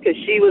flowers, because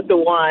she was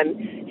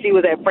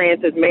at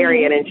Francis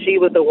Marion, and she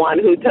was the one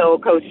who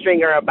told Coach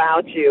Stringer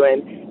about you.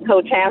 And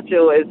Coach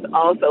Hatchell is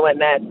also in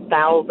that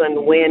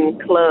 1,000-win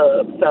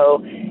club.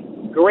 So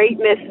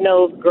greatness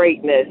knows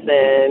greatness,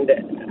 and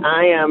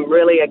I am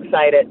really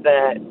excited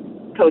that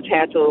Coach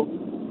Hatchell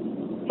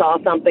saw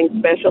something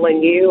special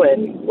in you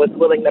and was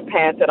willing to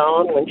pass it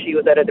on when she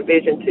was at a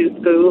Division II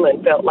school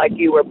and felt like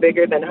you were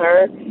bigger than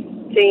her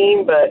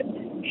team, but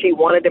she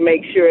wanted to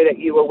make sure that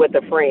you were with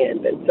a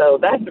friend, and so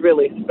that's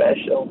really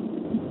special.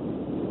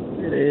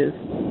 It is.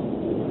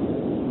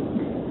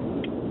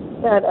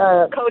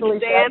 Coach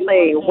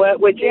Stanley,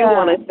 what would you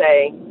want to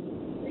say?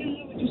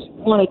 I just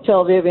want to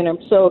tell Vivian I'm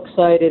so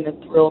excited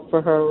and thrilled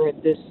for her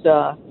at this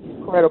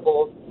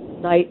incredible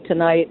night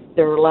tonight.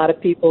 There are a lot of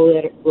people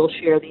that will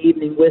share the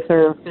evening with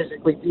her,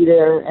 physically be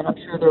there, and I'm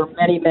sure there are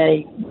many,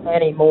 many,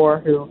 many more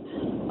who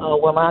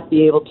will not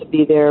be able to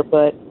be there.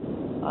 But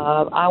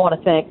I want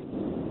to thank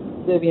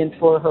Vivian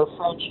for her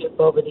friendship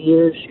over the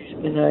years. She's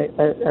been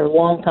a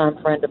longtime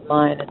friend of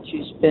mine, and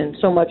she's been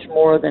so much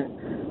more than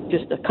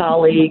just a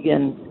colleague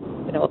and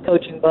a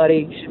coaching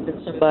buddy. She's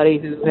been somebody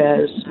who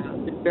has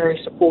been very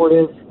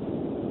supportive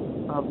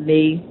of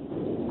me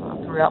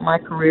throughout my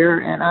career,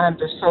 and I'm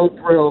just so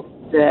thrilled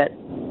that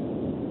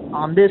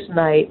on this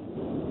night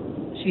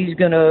she's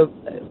going to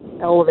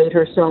elevate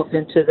herself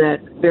into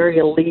that very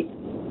elite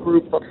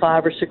group of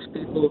 5 or 6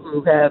 people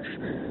who have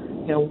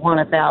won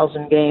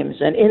 1,000 games,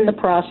 and in the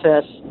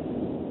process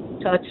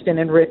touched and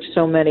enriched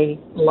so many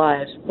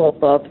lives,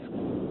 both of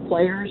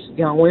players,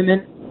 young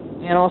women,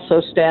 and also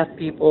staff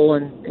people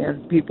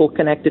and people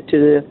connected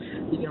to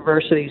the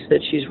universities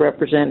that she's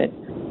represented.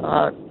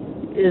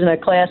 Isn't a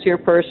classier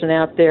person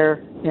out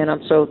there, and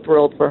I'm so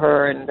thrilled for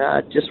her, and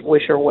just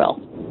wish her well.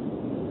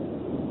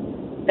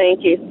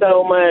 Thank you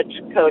so much,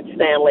 Coach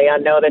Stanley. I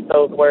know that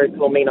those words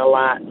will mean a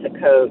lot to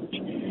Coach.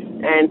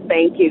 And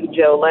thank you,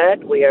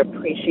 Jolette. We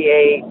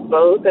appreciate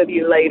both of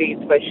you ladies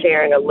for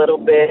sharing a little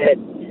bit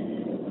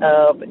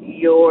of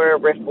your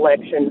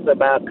reflections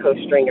about Coach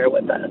Stringer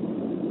with us.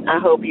 I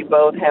hope you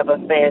both have a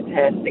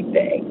fantastic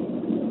day.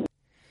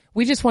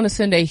 We just want to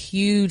send a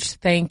huge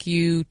thank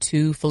you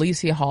to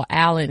Felicia Hall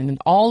Allen and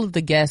all of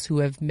the guests who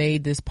have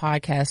made this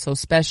podcast so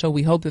special.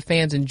 We hope the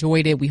fans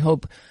enjoyed it. We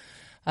hope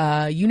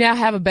you now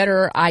have a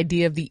better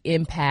idea of the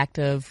impact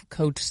of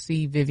Coach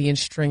C. Vivian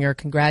Stringer.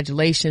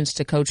 Congratulations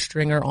to Coach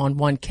Stringer on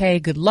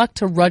 1K. Good luck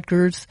to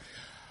Rutgers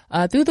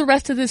through the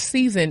rest of this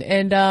season.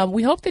 And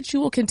we hope that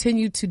you will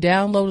continue to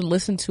download and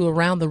listen to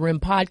Around the Rim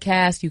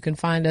podcast. You can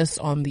find us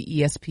on the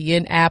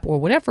ESPN app or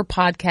whatever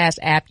podcast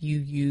app you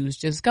use.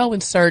 Just go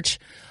and search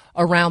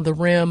Around the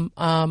Rim.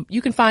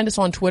 You can find us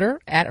on Twitter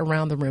at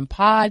Around the Rim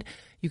Pod.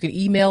 You can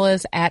email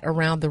us at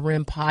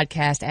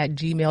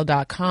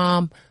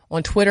aroundtherimpodcast@gmail.com.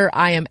 On Twitter,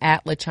 I am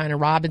at LaChina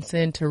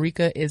Robinson.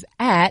 Tarika is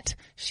at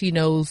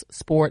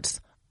SheKnowsSports_.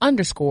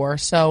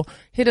 So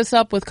hit us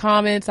up with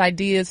comments,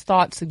 ideas,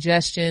 thoughts,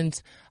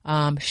 suggestions.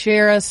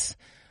 Share us.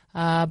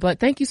 But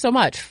thank you so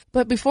much.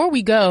 But before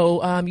we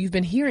go, you've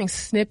been hearing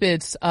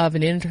snippets of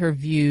an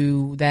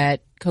interview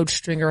that Coach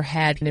Stringer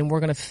had, and we're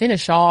going to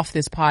finish off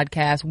this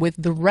podcast with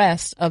the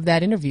rest of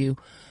that interview.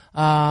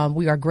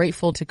 We are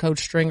grateful to Coach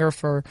Stringer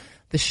for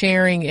the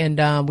sharing, and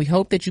we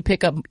hope that you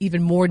pick up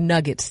even more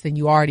nuggets than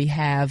you already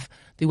have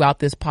throughout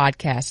this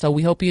podcast. So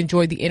we hope you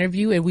enjoyed the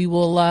interview, and we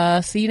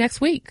will see you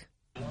next week.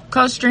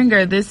 Coach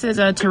Stringer, this is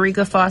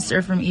Tarika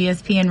Foster from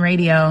ESPN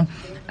Radio.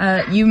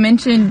 You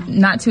mentioned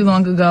not too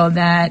long ago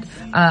that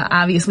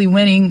obviously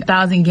winning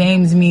 1,000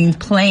 games means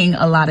playing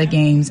a lot of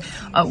games.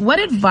 What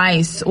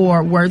advice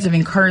or words of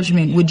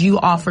encouragement would you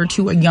offer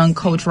to a young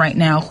coach right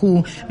now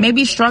who may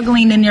be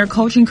struggling in their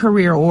coaching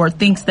career or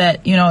thinks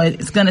that, you know,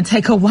 it's going to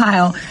take a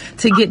while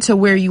to get to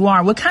where you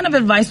are? What kind of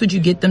advice would you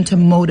get them to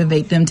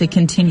motivate them to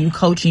continue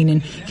coaching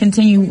and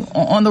continue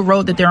on the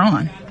road that they're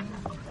on?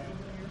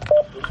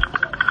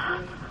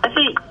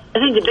 I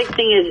think the big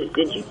thing is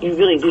that you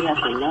really do have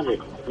to love it.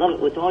 Love it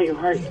with all your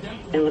heart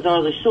and with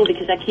all your soul,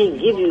 because I can't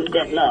give you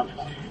that love.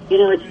 You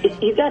know,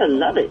 you got to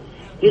love it.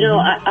 You know,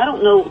 I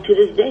don't know to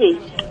this day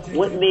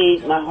what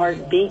made my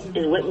heart beat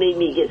and what made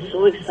me get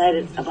so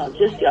excited about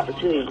just the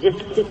opportunity to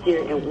just sit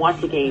there and watch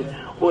the game,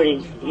 or to,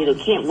 you know,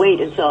 can't wait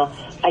until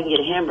I can get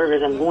a hamburger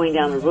as I'm going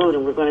down the road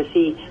and we're going to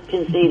see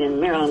Penn State and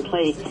Maryland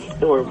play,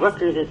 or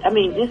Rutgers. I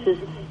mean, this is,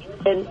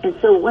 and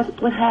so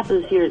what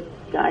happens here,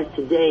 guys,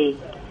 today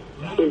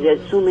is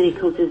that so many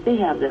coaches, they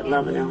have that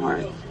love in their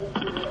hearts.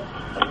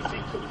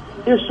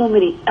 There's so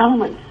many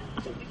elements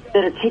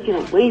that are taken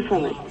away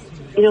from it,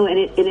 you know, and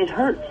it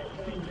hurts.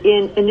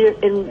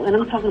 And when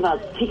I'm talking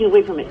about taking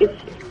away from it,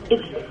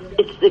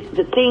 it's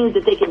the things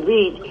that they can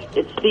read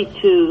that speak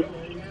to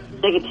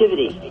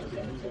negativity.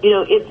 You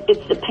know,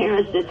 it's the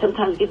parents that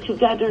sometimes get too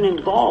goddamn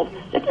involved.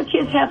 Let their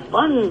kids have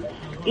fun.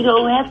 You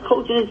know, have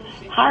coaches,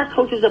 hire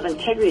coaches of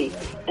integrity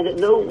and that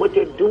know what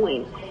they're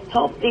doing.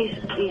 Help these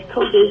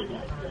coaches.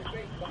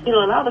 You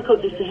know, allow the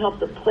coaches to help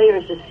the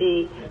players to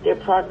see their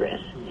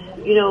progress,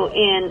 you know,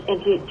 and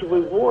to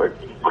reward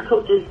the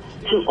coaches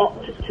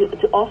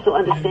to also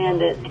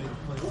understand that,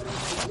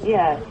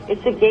 yeah,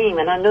 it's a game,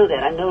 and I know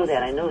that.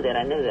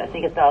 I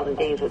think 1,000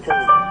 games will tell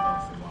you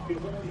that.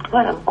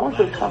 But I'm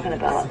also talking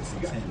about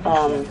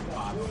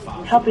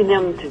helping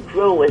them to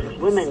grow as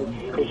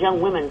women, as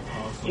young women,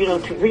 you know,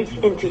 to reach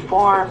into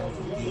far,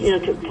 you know,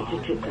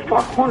 to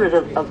far corners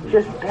of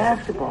just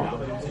basketball.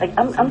 Like,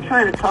 I'm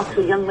trying to talk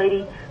to a young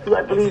lady who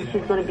I believe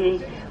she's going to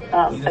be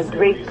a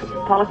great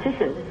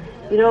politician,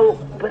 you know,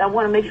 but I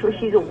want to make sure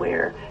she's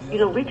aware. You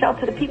know, reach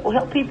out to the people,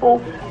 help people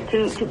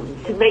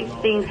to make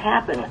things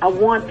happen. I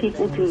want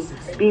people to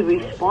be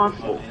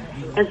responsible.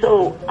 And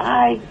so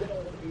I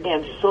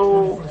am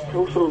so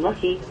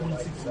lucky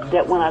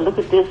that when I look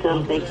at this,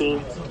 I'm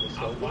thinking,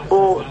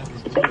 oh,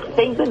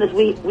 thank goodness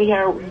we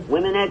have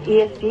women at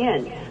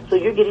ESPN. So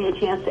you're getting a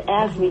chance to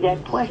ask me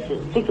that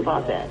question. Think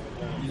about that.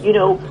 You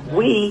know,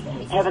 we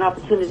have an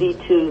opportunity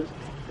to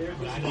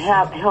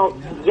help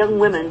young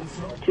women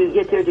to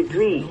get their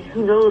degrees.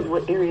 Who knows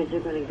what areas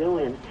they're going to go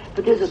in.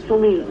 But there's so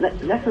many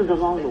lessons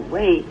along the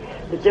way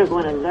that they're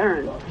going to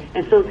learn.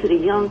 And so to the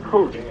young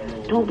coach,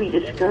 don't be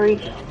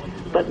discouraged,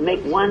 but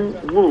make one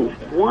move.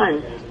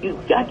 One,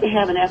 you've got to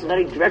have an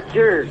athletic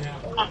director.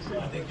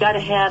 You've got to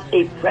have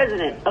a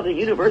president of the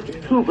university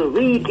who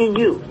believes in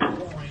you.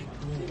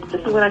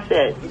 This is what I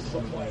said.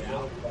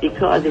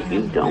 Because if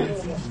you don't,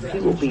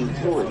 you will be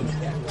ruined.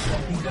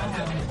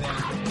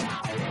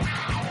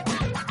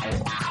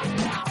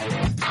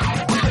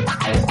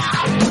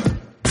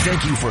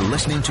 Thank you for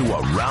listening to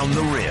Around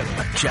the Rim.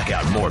 Check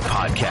out more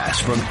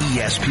podcasts from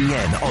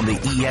ESPN on the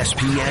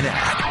ESPN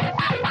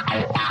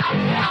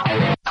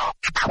app.